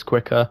since it's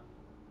quicker.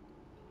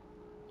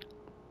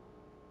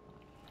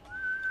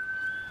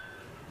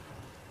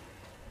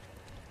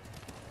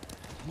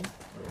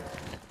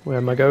 Where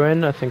am I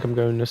going? I think I'm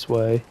going this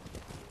way.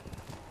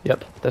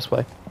 Yep, this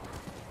way.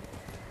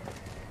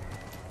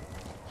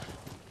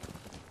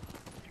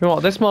 You know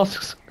what,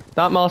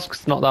 that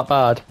mask's not that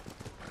bad.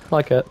 I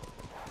like it.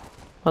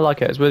 I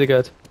like it, it's really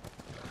good.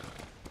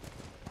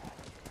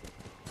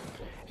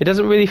 It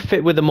doesn't really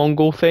fit with the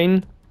Mongol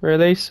theme,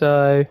 really,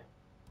 so...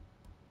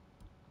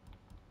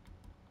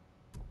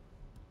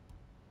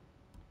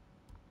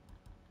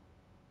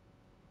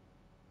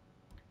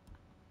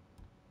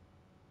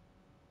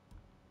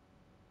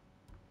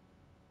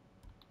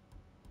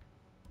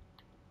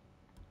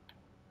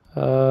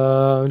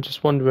 I'm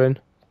just wondering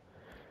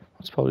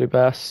what's probably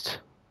best.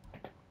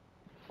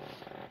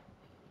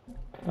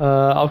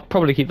 I'll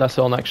probably keep this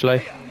on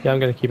actually. Yeah, I'm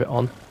going to keep it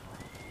on.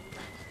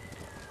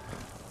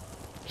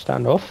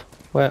 Stand off?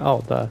 Where?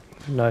 Oh, there.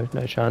 No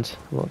chance.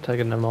 I'm not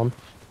taking them on.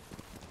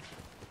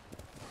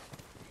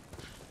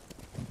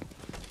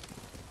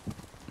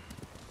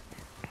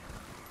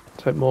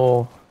 Take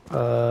more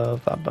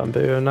of that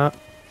bamboo and that.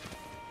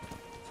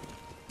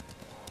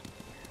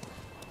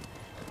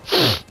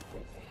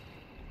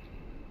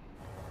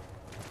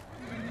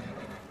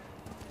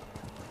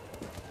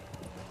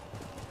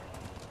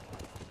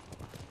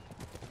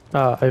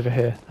 Ah, over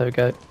here. There we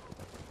go.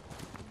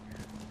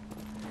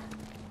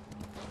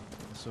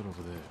 What's that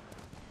over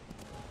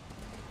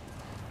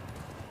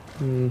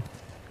there?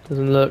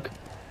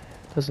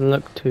 Doesn't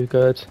look too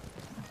good.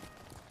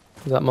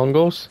 Is that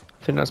Mongols?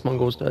 I think that's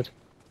Mongols dead.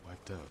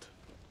 Wiped out.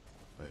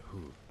 By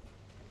who?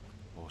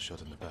 All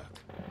shot in the back.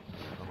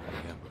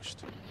 Probably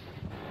ambushed.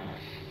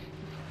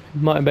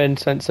 Might have been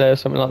Sensei or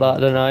something like that, I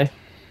don't know.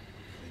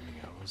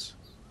 Flaming arrows.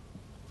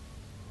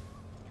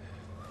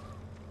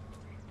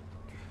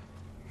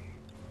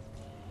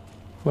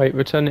 Wait,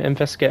 return to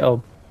investigate.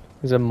 Oh,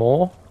 is there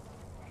more?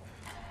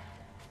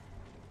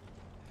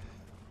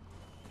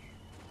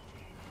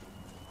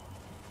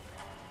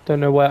 I don't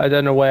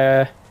know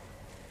where.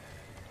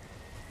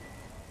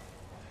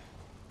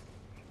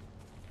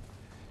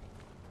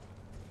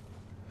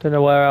 Don't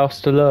know where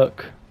else to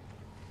look.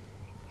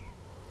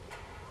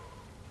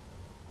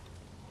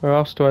 Where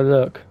else do I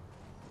look?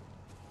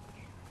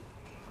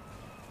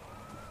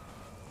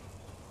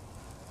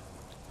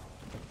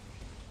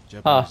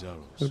 Japanese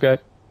arrows. Okay.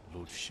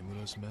 Lord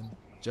Shimura's men?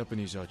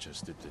 Japanese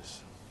archers did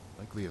this.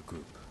 Likely a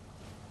group.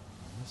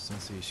 Unless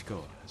Sensei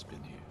Ishikawa has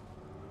been here.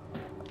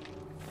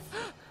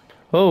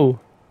 Oh,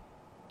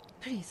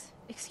 Please,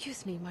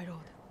 excuse me, my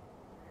lord.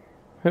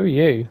 who are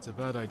you? It's a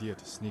bad idea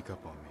to sneak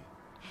up on me.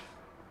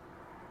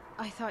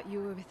 I thought you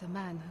were with the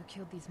man who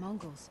killed these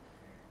Mongols.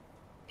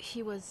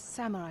 He was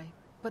samurai,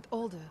 but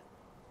older.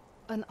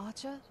 An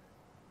archer?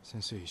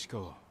 Sensei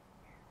Ishikawa.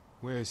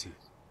 Where is he?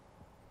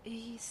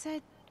 He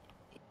said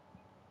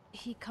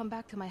he'd come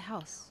back to my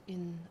house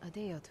in a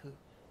day or two.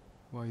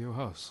 Why your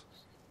house?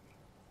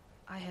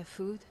 I have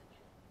food,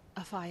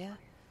 a fire.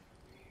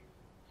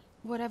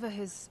 Whatever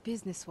his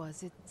business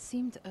was, it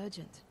seemed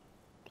urgent.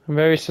 I'm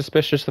very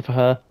suspicious of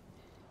her.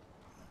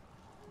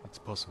 It's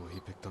possible he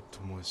picked up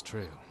Tomoe's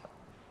trail.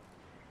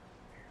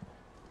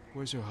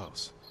 Where's your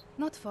house?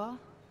 Not far,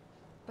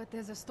 but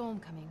there's a storm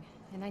coming,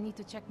 and I need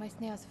to check my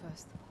snares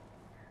first.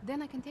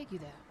 Then I can take you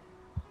there.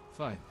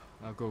 Fine,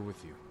 I'll go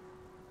with you.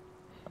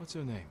 What's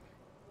your name?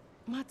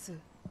 Matsu,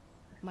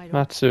 my lord.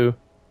 Matsu.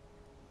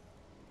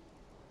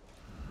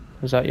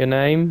 Is that your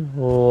name,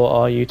 or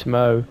are you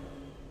Tomoe?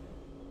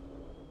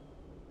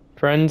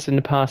 Friends in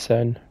the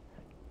passing.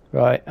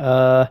 Right.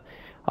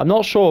 I'm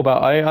not sure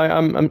about.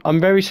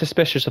 I'm very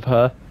suspicious of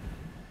her.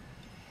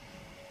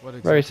 What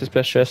exactly Very did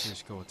suspicious.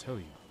 Sensei Ishikawa tell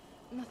you?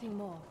 Nothing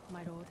more,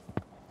 my lord.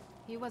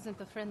 He wasn't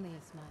the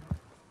friendliest man.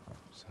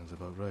 Sounds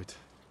about right.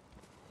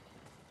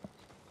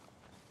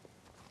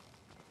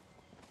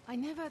 I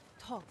never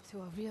talked to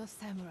a real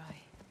samurai.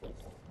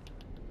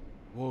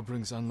 War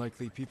brings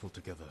unlikely people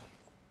together.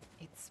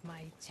 It's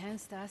my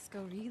chance to ask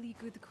a really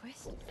good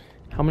question.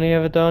 How many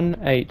ever done?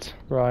 8.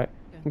 Right.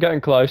 I'm getting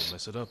Don't close.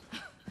 mess it up.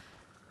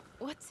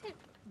 What's it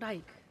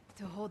like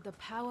to hold the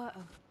power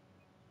of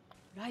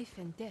life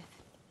and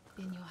death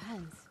in your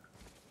hands?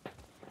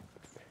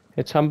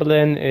 It's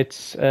humbling.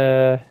 It's In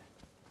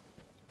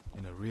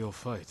a real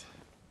fight,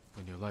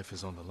 when your life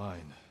is on the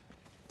line,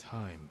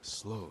 time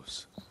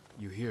slows.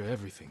 You hear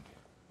everything.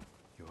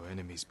 Your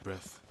enemy's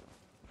breath,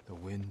 the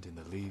wind in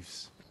the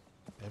leaves.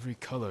 Every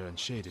color and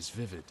shade is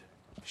vivid,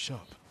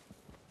 sharp,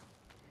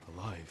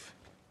 alive.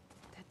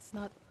 That's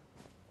not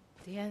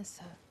the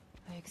answer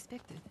I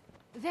expected.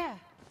 There!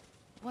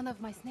 One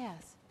of my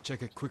snares.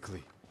 Check it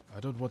quickly. I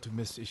don't want to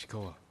miss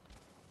Ishikawa.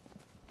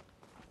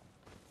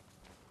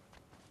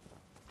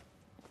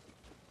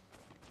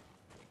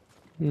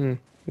 You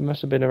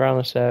must have been around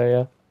this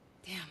area.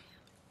 Damn.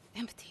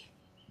 Empty.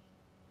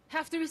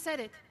 Have to reset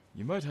it.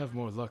 You might have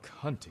more luck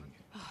hunting.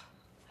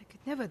 I could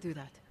never do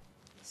that.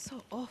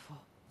 So awful.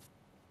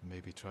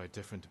 Maybe try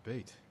different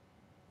bait.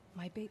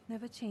 My bait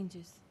never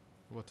changes.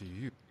 What do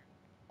you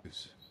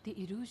use? The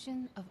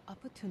illusion of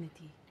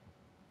opportunity.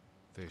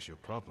 There's your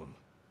problem.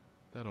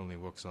 That only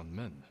works on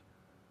men.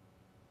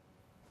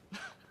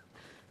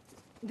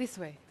 This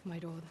way, my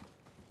lord.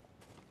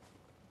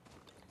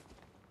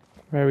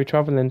 Where are we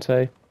traveling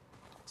to?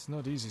 It's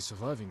not easy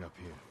surviving up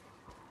here.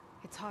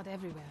 It's hard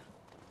everywhere.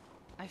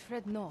 I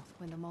fled north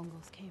when the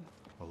Mongols came.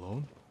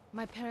 Alone?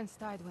 My parents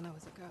died when I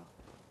was a girl.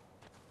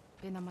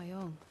 Been on my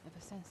own ever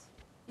since.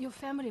 Your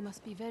family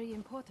must be very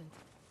important.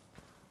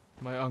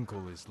 My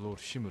uncle is Lord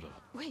Shimura.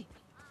 Wait.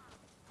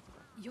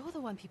 You're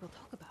the one people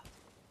talk about.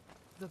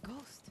 The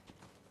ghost.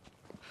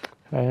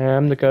 I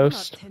am the You're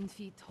ghost. not 10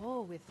 feet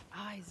tall with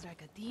eyes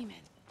like a demon.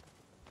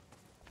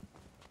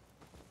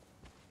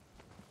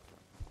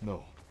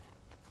 No.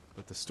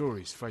 But the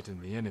stories frighten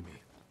the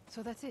enemy.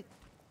 So that's it.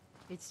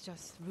 It's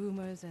just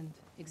rumors and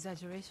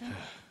exaggeration?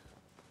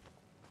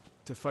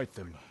 To fight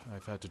them,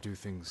 I've had to do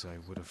things I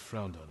would have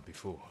frowned on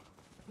before.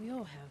 We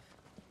all have.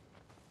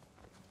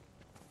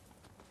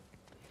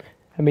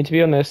 I mean, to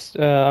be honest,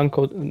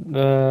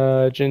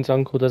 Jin's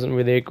uncle doesn't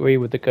really agree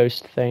with the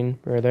ghost thing,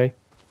 really.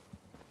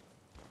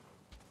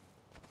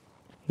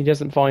 He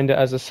doesn't find it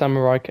as a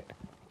samurai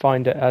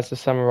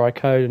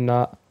code and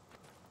that.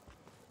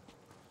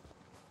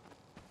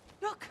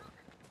 Look!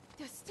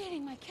 They're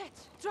stealing my catch.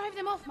 Drive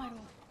them off, my lord.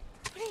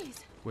 Please.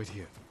 Wait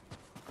here.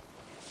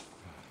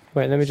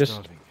 Wait, let me just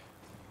Starving.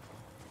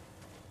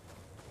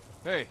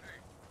 Hey,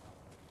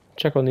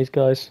 check on these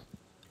guys.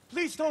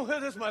 Please don't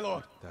hurt us, my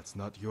lord. that's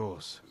not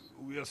yours.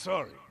 We are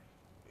sorry.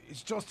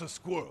 It's just a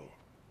squirrel.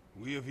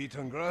 We have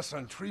eaten grass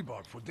and tree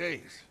bark for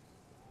days.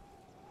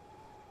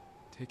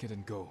 Take it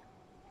and go.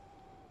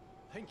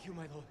 Thank you,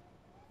 my lord.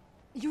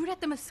 You let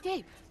them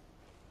escape.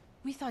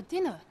 We thought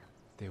dinner.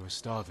 They were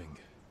starving,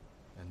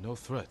 and no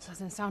threat.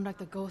 Doesn't sound like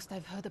the ghost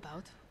I've heard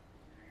about.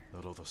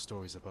 Not all the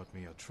stories about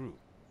me are true.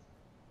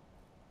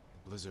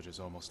 The blizzard is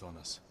almost on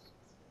us.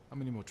 How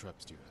many more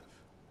traps do you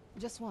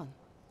have? Just one.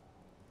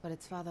 But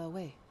it's farther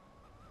away.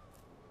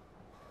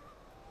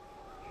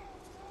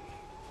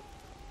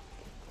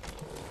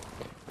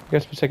 I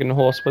guess we're taking the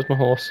horse. Where's my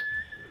horse?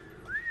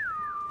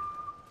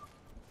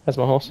 There's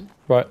my horse.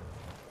 Right.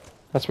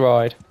 Let's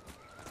ride.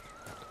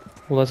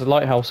 Well, there's a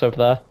lighthouse over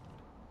there.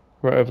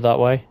 Right over that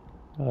way.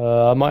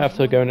 I might have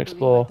to go and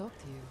explore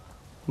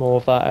more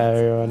of that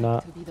area and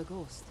that. To be the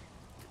ghost.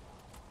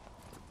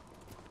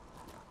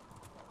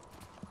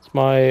 It's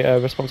my It's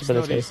not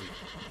responsibility. easy,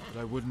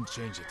 but I wouldn't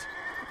change it.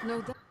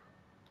 No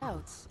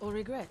doubts or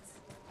regrets.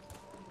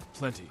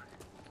 Plenty.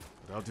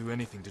 But I'll do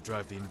anything to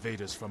drive the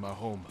invaders from our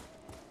home.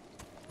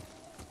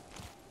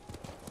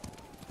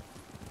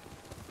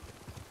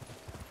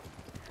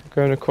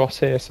 Going across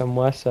here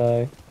somewhere,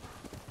 so...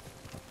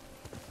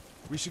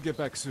 We should get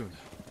back soon.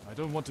 I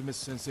don't want to miss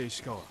Sensei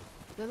Ishikawa.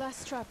 The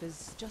last trap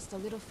is just a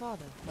little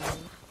farther, my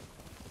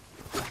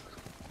lord.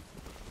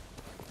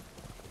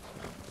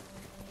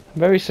 I'm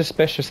very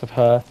suspicious of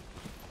her.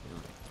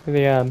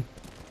 Really am.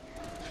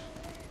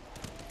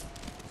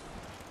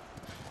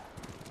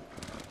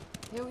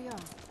 Here we are.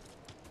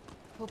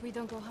 Hope we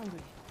don't go hungry.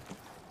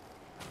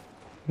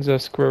 Is there a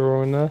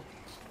squirrel in there?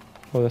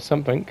 Oh, there's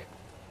something.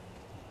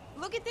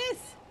 Look at this!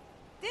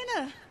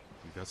 Dinner!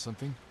 You got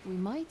something? We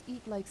might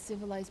eat like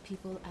civilized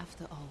people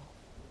after all.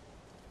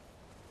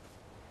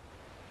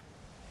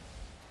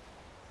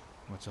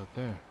 What's out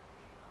there?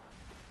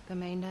 The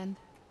mainland.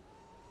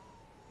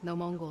 No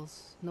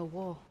Mongols, no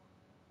war.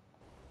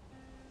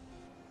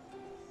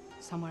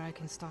 Somewhere I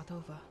can start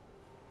over.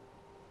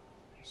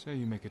 Say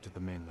you make it to the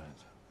mainland.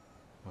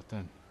 What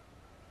then?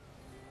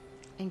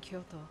 In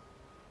Kyoto,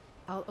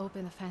 I'll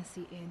open a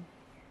fancy inn.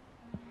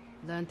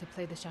 Learn to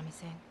play the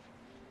shamisen.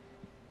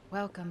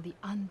 Welcome the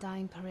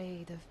undying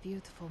parade of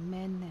beautiful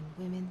men and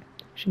women.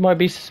 She might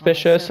be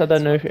suspicious. I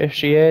don't know if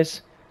she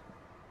is.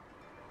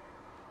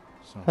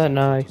 Sounds I don't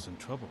know. like Kyoto's in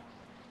trouble.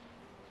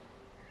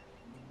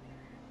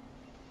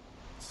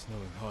 It's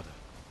snowing harder.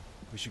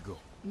 We should go.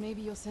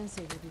 Maybe your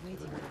sensei will be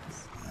waiting for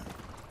us.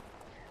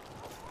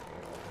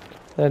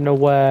 I don't know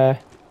where.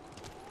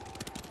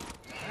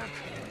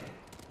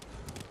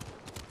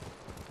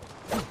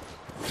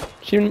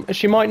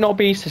 She might not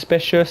be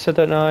suspicious, I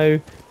don't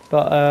know.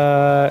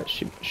 But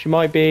she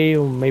might be,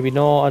 or maybe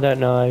not, I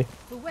don't know.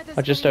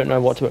 I just don't know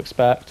what to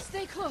expect.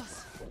 Stay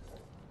close.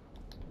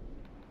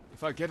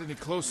 If I get any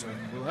closer,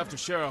 we'll have to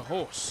share a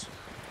horse.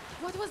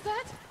 What was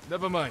that?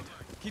 Never mind.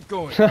 Keep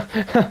going.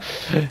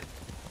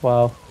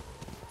 Wow.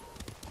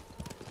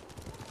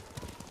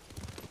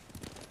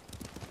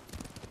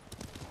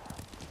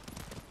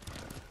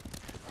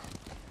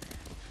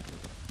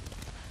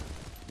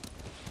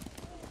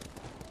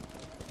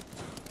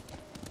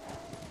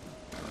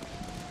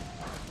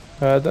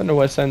 I don't know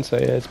where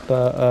Sensei is,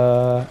 but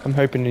I'm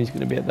hoping he's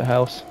going to be at the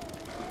house.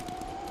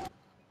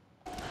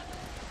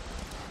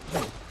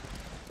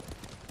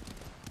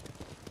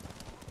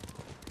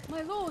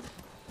 My lord,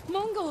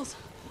 Mongols,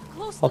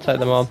 close to I'll the take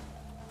them on. house.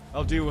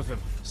 I'll deal with them.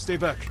 Stay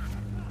back.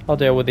 I'll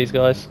deal with these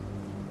guys.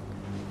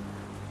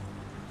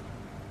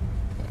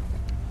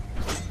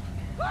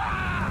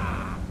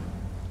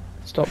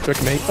 Stop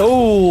tricking me.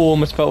 Oh,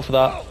 almost fell for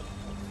that.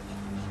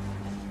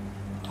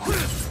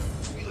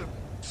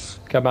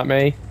 Come at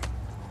me.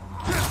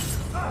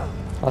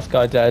 Last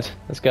guy dead.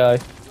 Let's go.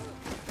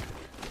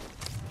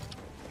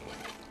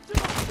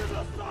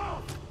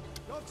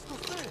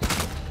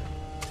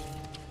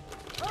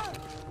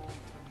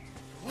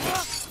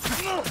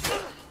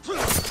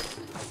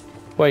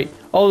 Wait.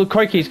 Oh,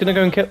 crikey, he's gonna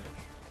go and kill.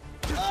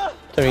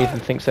 Don't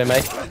even think so,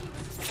 mate.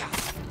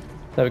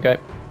 There we go.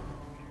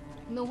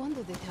 No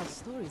wonder they tell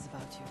stories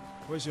about you.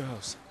 Where's your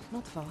house?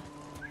 Not far.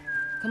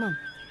 Come on.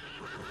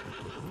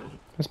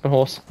 That's my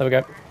horse. There we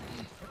go.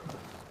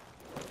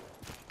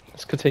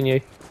 Let's continue.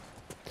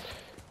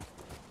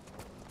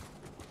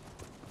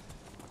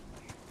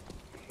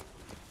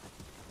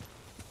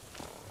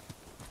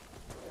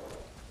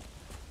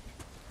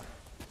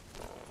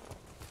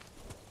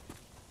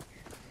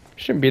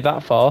 Shouldn't be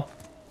that far.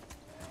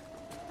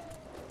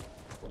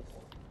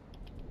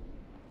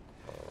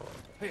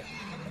 Let's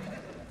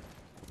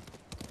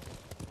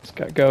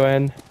get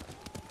going.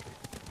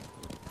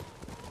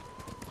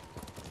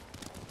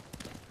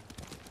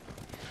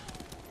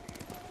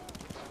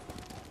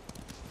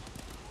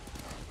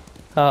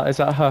 Is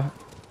that her?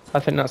 I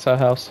think that's her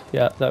house.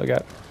 Yeah, there we go.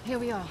 Here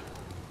we are.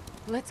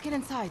 Let's get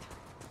inside.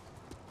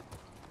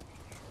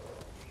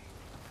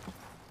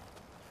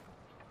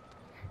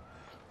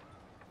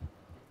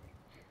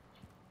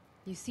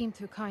 You seem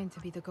too kind to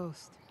be the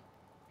ghost.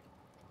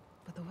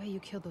 But the way you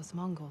killed those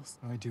Mongols...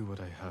 I do what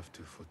I have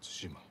to for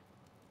Tsushima.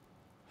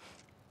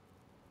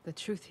 The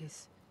truth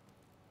is,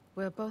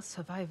 we're both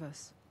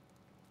survivors.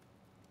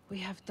 We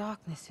have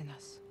darkness in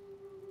us.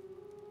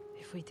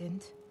 If we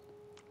didn't,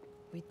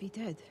 we'd be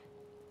dead.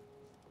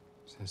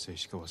 Sensei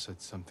Shikawa said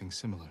something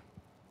similar.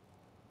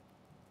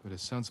 But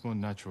it sounds more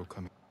natural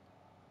coming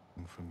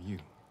from you,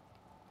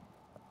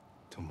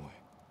 Tomoe.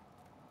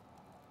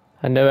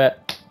 I knew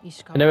it.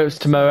 Ishikawa I knew it was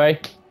Tomoe.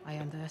 I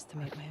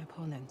underestimate my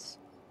opponents.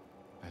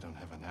 I don't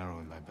have an arrow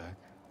in my back.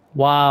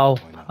 Wow.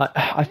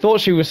 I thought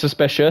she was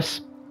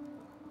suspicious.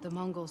 The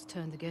Mongols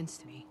turned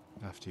against me.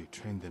 After you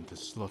trained them to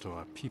slaughter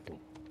our people.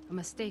 A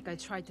mistake I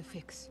tried to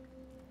fix.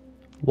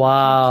 Can't kill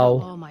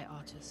Wow. all my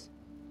archers.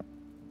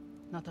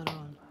 Not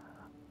alone.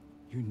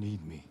 You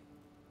need me.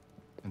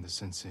 And the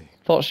sensei.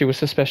 Thought she was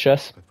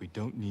suspicious. But we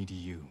don't need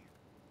you.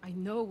 I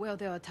know where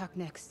they'll attack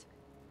next.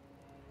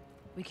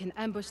 We can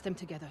ambush them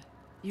together.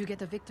 You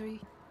get a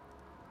victory,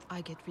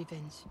 I get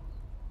revenge.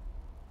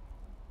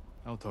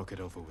 I'll talk it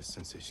over with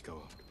Sensei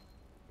Shikawa.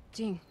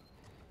 Jing,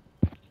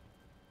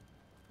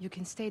 you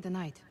can stay the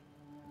night.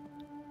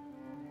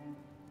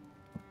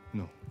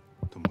 No,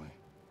 Tomoe.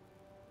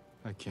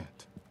 I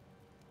can't.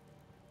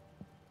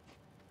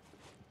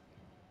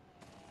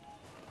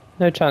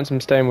 No chance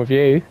I'm staying with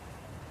you.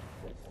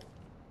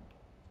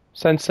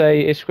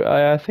 Sensei is...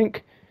 I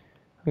think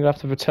I'm going to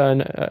have to return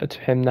to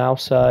him now,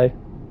 so...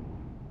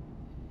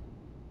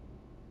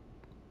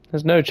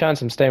 There's no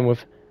chance I'm staying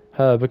with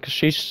her, because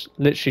she's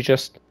literally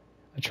just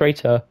a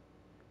traitor.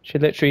 She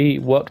literally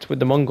worked with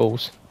the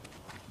Mongols.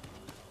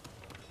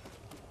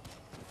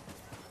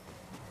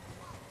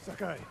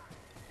 Sakai.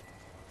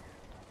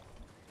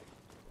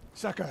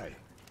 Sakai.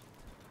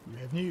 You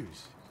have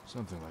news.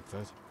 Something like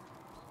that.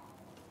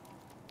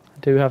 I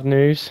do have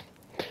news.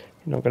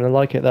 You're not going to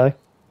like it, though.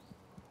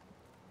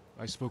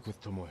 I spoke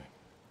with Tomoe.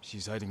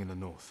 She's hiding in the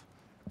north.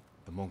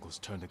 The Mongols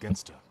turned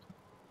against her.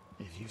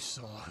 If you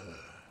saw her,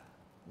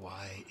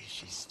 why is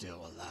she still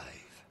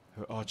alive?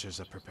 Her archers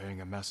are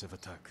preparing a massive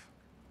attack.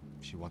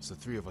 She wants the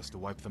three of us to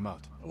wipe them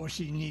out. Or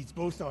she needs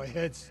both our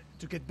heads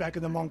to get back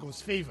in the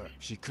Mongols' favor.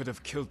 She could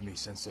have killed me,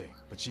 Sensei,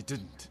 but she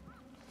didn't.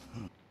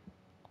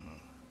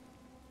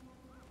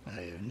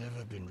 I have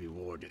never been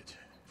rewarded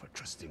for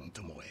trusting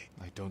Tomoe.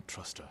 I don't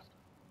trust her.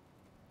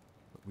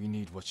 But we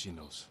need what she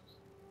knows.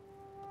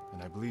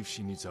 And I believe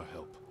she needs our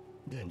help.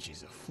 Then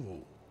she's a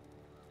fool.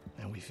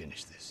 And we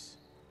finish this.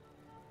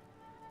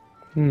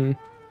 To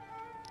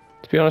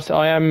be honest,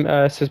 I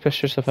am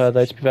suspicious of her,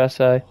 though, to be fair,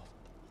 so...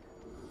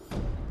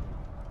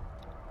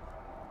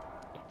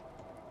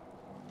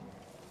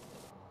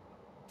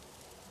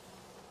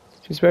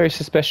 She's very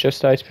suspicious,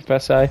 though, to be fair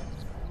say.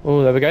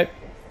 Oh, there we go.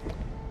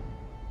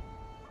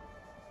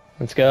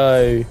 Let's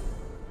go.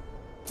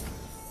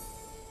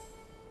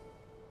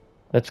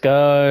 Let's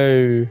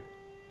go.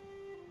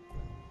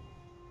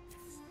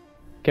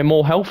 Get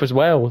more health as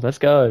well. Let's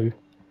go.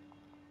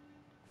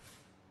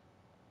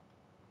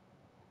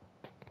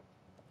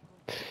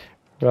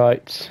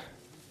 Right.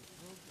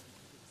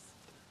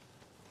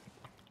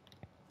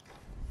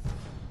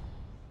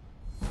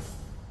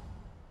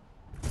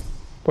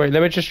 Wait,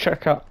 let me just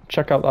check out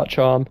that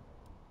charm.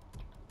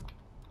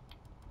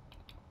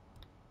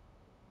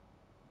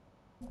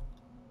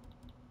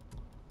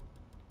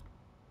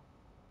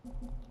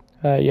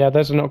 Yeah,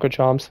 those are not good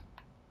charms.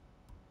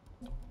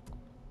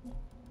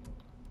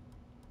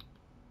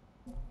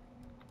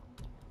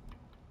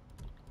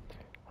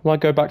 I might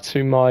go back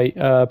to my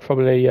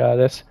probably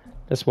this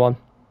one.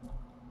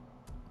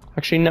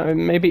 Actually, no,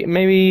 maybe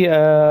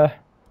I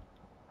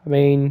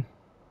mean,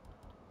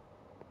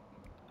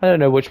 I don't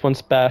know which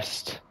one's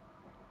best.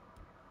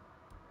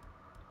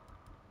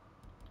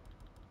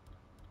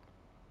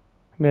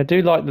 I mean, I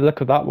do like the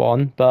look of that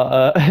one,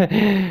 but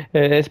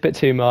it's a bit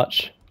too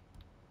much.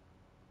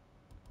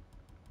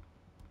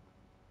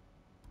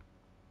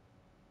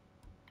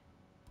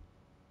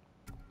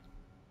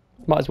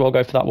 Might as well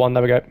go for that one.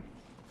 There we go.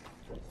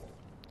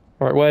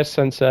 Alright, where's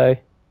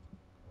Sensei?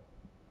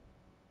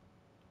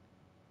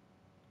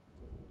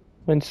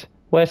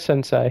 Where's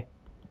Sensei?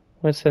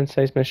 Where's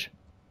Sensei's mission?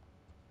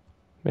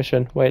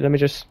 Wait, let me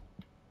just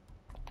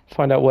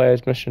find out where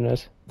his mission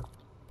is.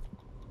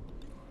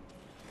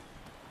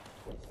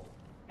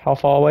 How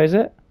far away is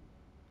it?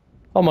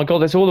 Oh my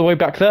god, it's all the way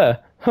back there.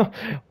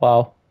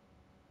 Wow.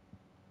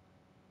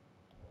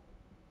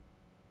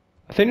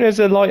 I think there's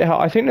a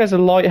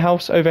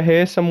lighthouse over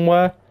here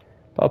somewhere,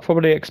 but I'll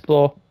probably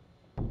explore.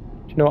 Do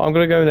you know what? I'm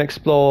gonna go and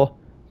explore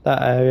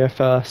that area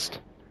first.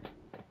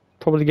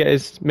 Probably get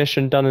his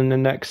mission done in the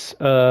next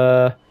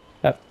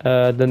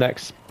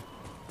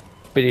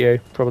video,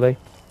 probably.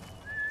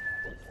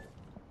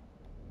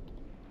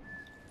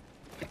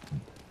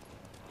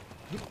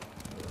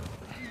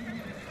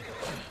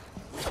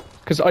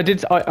 Because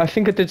I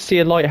think I did see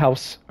a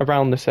lighthouse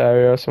around this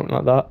area or something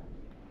like that.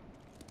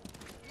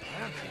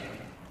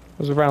 It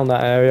was around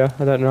that area,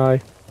 I don't know.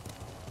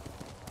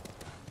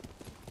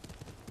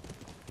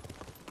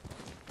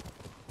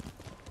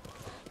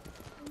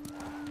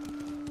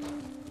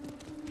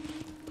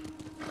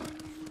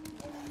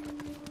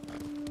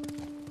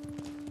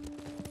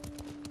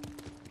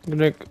 I'm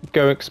gonna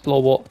go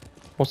explore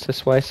what's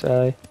this way,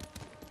 say.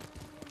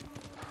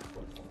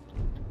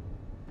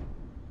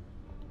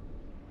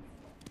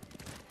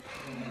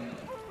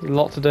 There's a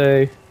lot to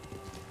do.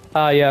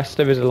 Ah yes,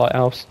 there is a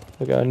lighthouse.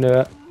 Okay, I knew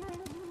it.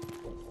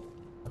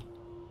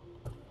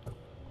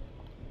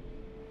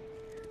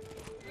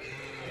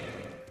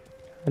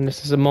 And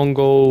this is a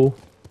Mongol.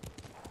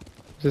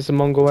 Is this a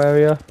Mongol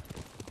area?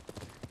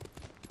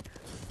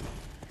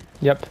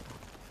 Yep.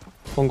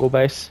 Mongol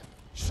base.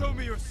 Show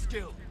me your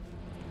skill.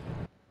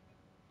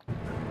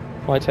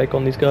 Might take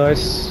on these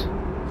guys.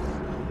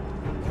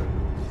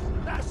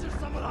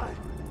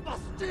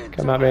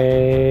 Come at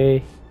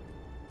me.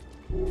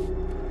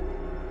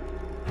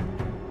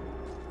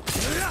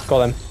 Got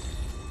them.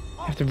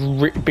 You have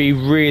to be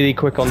really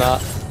quick on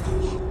that.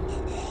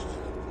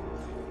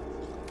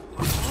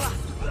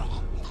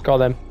 Got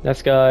them.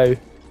 Let's go.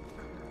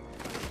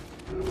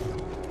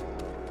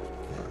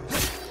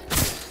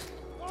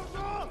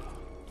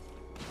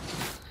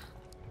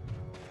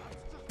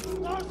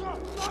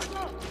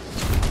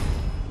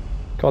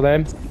 Got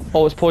them.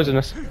 Oh, it's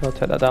poisonous. I'll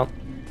take that down.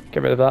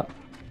 Get rid of that.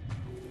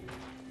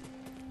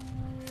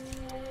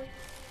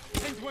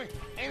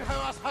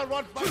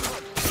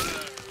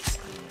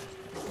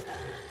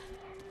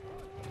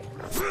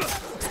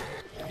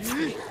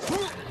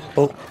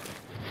 Oh.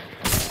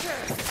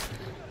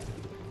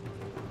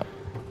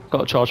 Got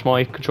to charge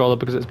my controller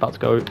because it's about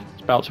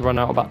to run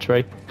out of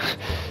battery.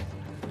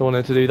 Don't want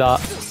it to do that.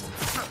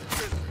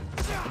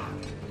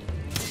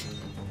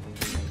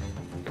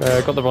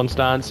 Okay, got the run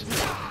stance.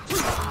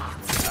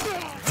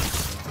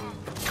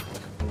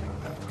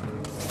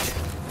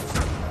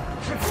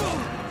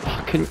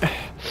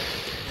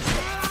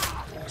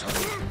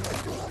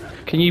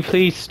 Can you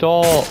please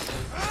stop?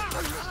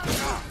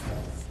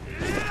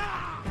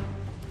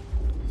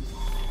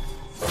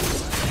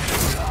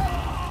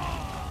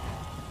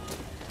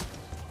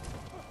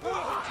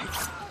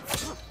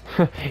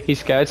 He's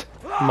scared.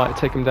 Might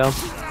take him down.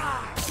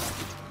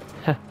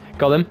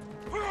 Got him.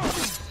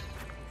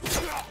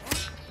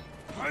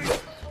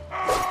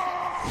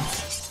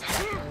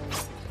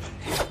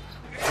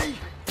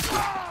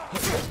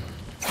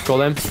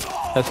 Got him.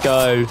 Let's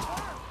go.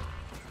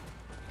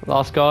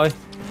 Last guy.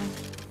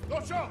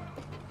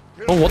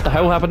 Oh, what the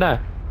hell happened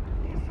there?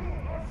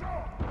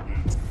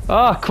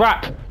 Ah,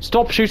 crap!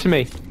 Stop shooting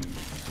me.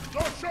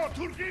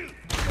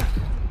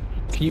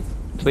 Can you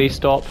please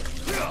stop?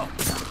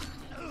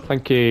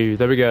 Thank you.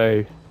 There we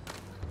go.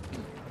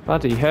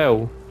 Bloody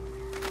hell.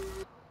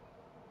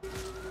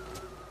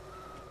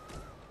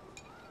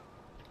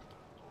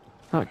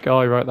 That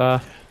guy right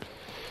there.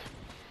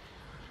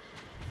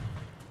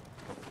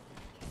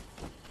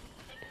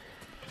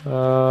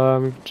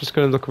 Just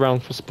gonna look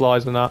around for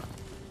supplies and that.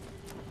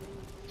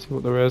 See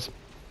what there is.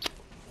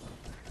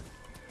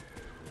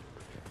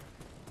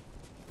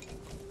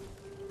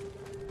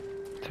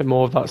 Take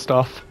more of that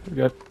stuff.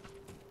 There we go.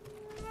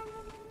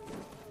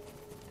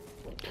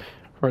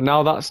 Right,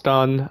 now that's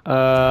done.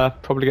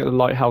 Probably get the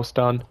lighthouse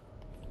done.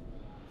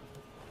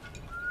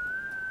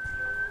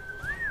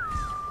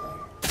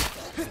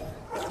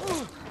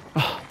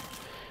 Oh,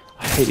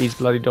 I hate these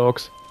bloody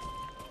dogs.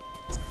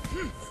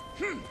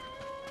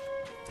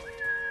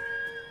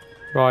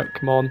 Right,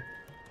 come on.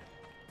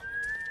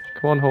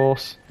 Come on,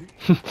 horse.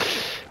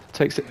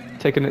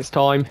 Taking its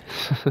time.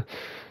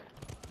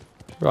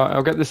 Right,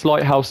 I'll get this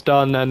lighthouse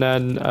done, and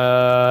then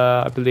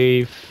I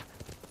believe,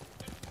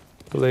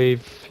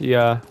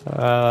 yeah,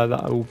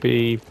 that will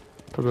be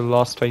probably the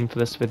last thing for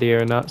this video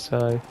and that.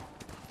 So,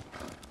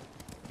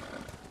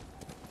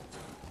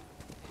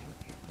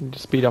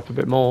 just speed up a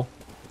bit more.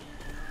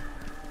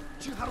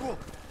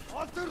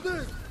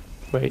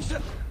 Wait,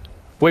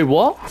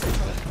 what?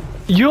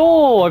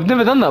 Yo, I've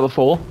never done that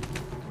before.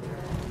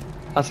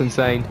 That's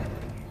insane.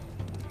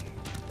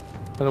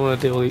 I don't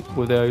want to deal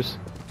with those.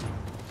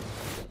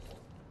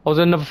 Oh,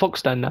 there's another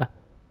fox down there.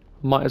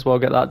 Might as well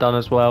get that done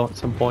as well at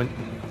some point.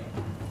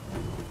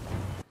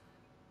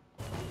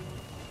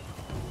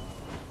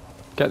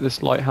 Get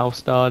this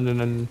lighthouse done and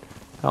then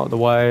out of the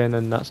way, and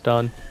then that's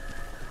done.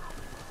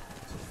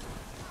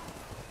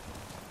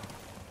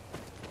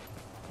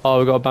 Oh,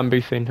 we've got a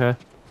bamboo thing here.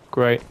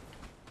 Great.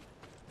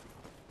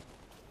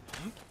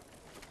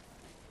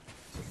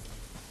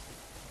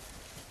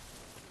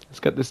 Let's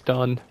get this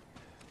done.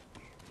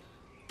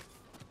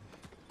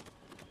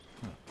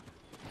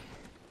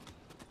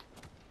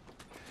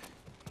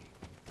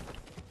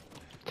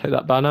 Take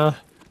that banner.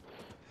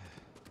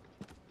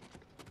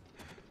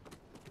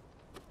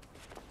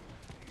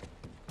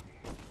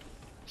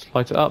 Let's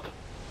light it up.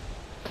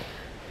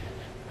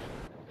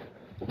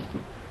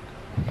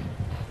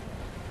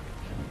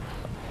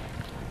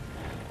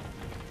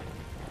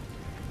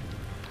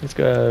 Let's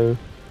go.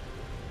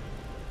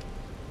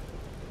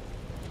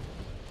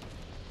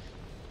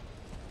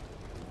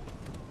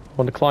 I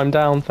want to climb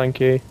down, thank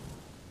you.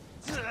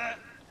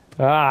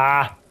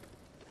 Ah!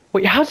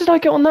 Wait, how did I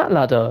get on that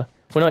ladder?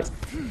 How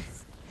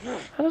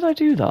did I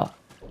do that?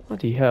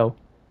 Bloody hell.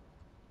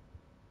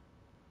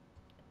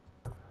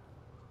 I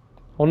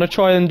want to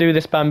try and do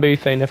this bamboo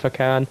thing if I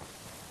can.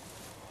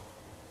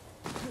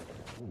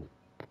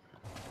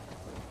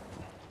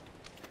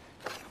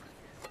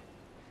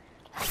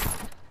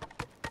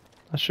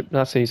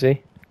 That's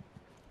easy.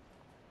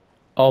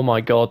 Oh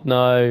my god,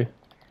 no.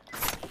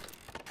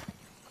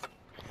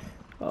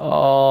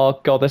 Oh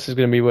god, this is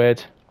going to be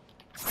weird.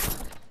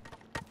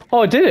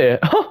 Oh, I did it!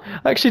 Oh,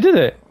 I actually did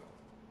it!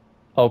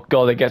 Oh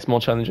god, it gets more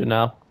challenging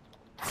now.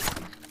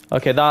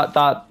 Okay,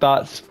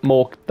 that's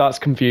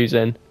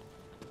confusing.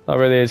 That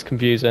really is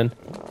confusing.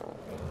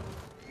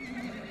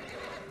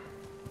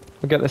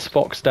 I'll get this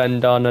fox den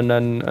done and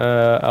then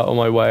out of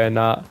my way and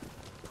that.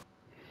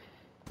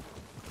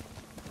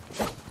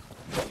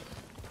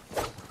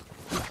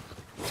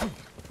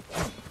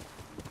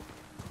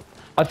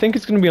 I think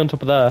it's going to be on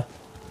top of there.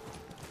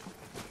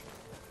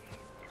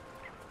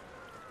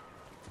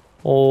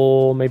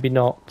 Or maybe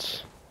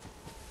not.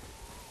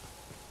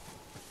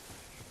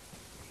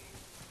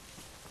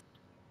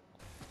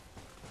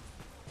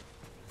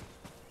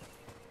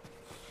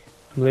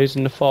 I'm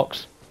losing the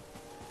fox.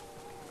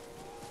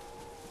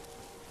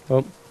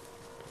 Oh.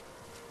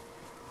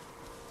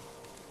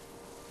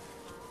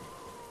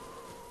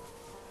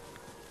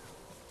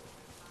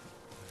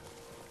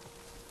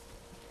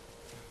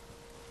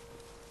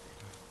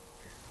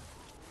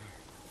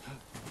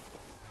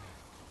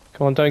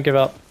 Come on, don't give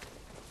up.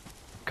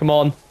 Come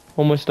on.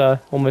 Almost there.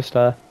 Almost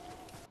there.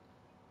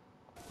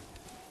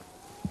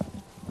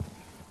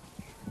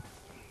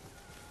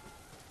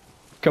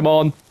 Come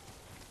on.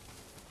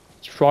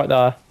 It's right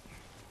there.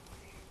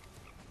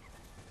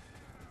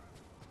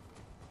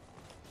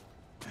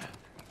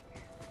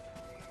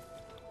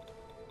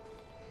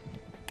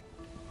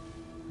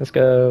 Let's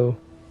go.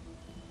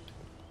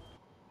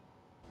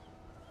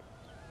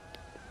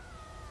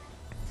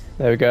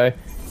 There we go.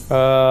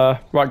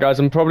 Right guys,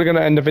 I'm probably going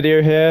to end the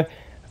video here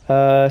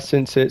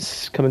since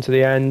it's coming to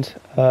the end.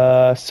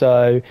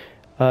 So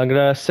I'm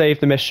going to save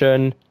the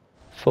mission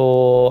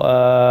for,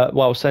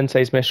 well,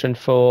 Sensei's mission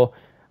for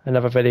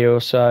another video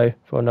or so,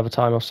 for another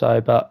time or so.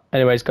 But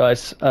anyways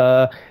guys,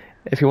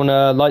 if you want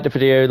to like the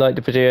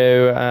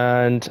video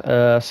and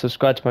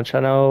subscribe to my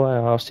channel,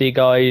 and I'll see you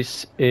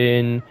guys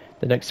in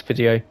the next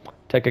video.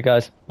 Take care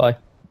guys, bye.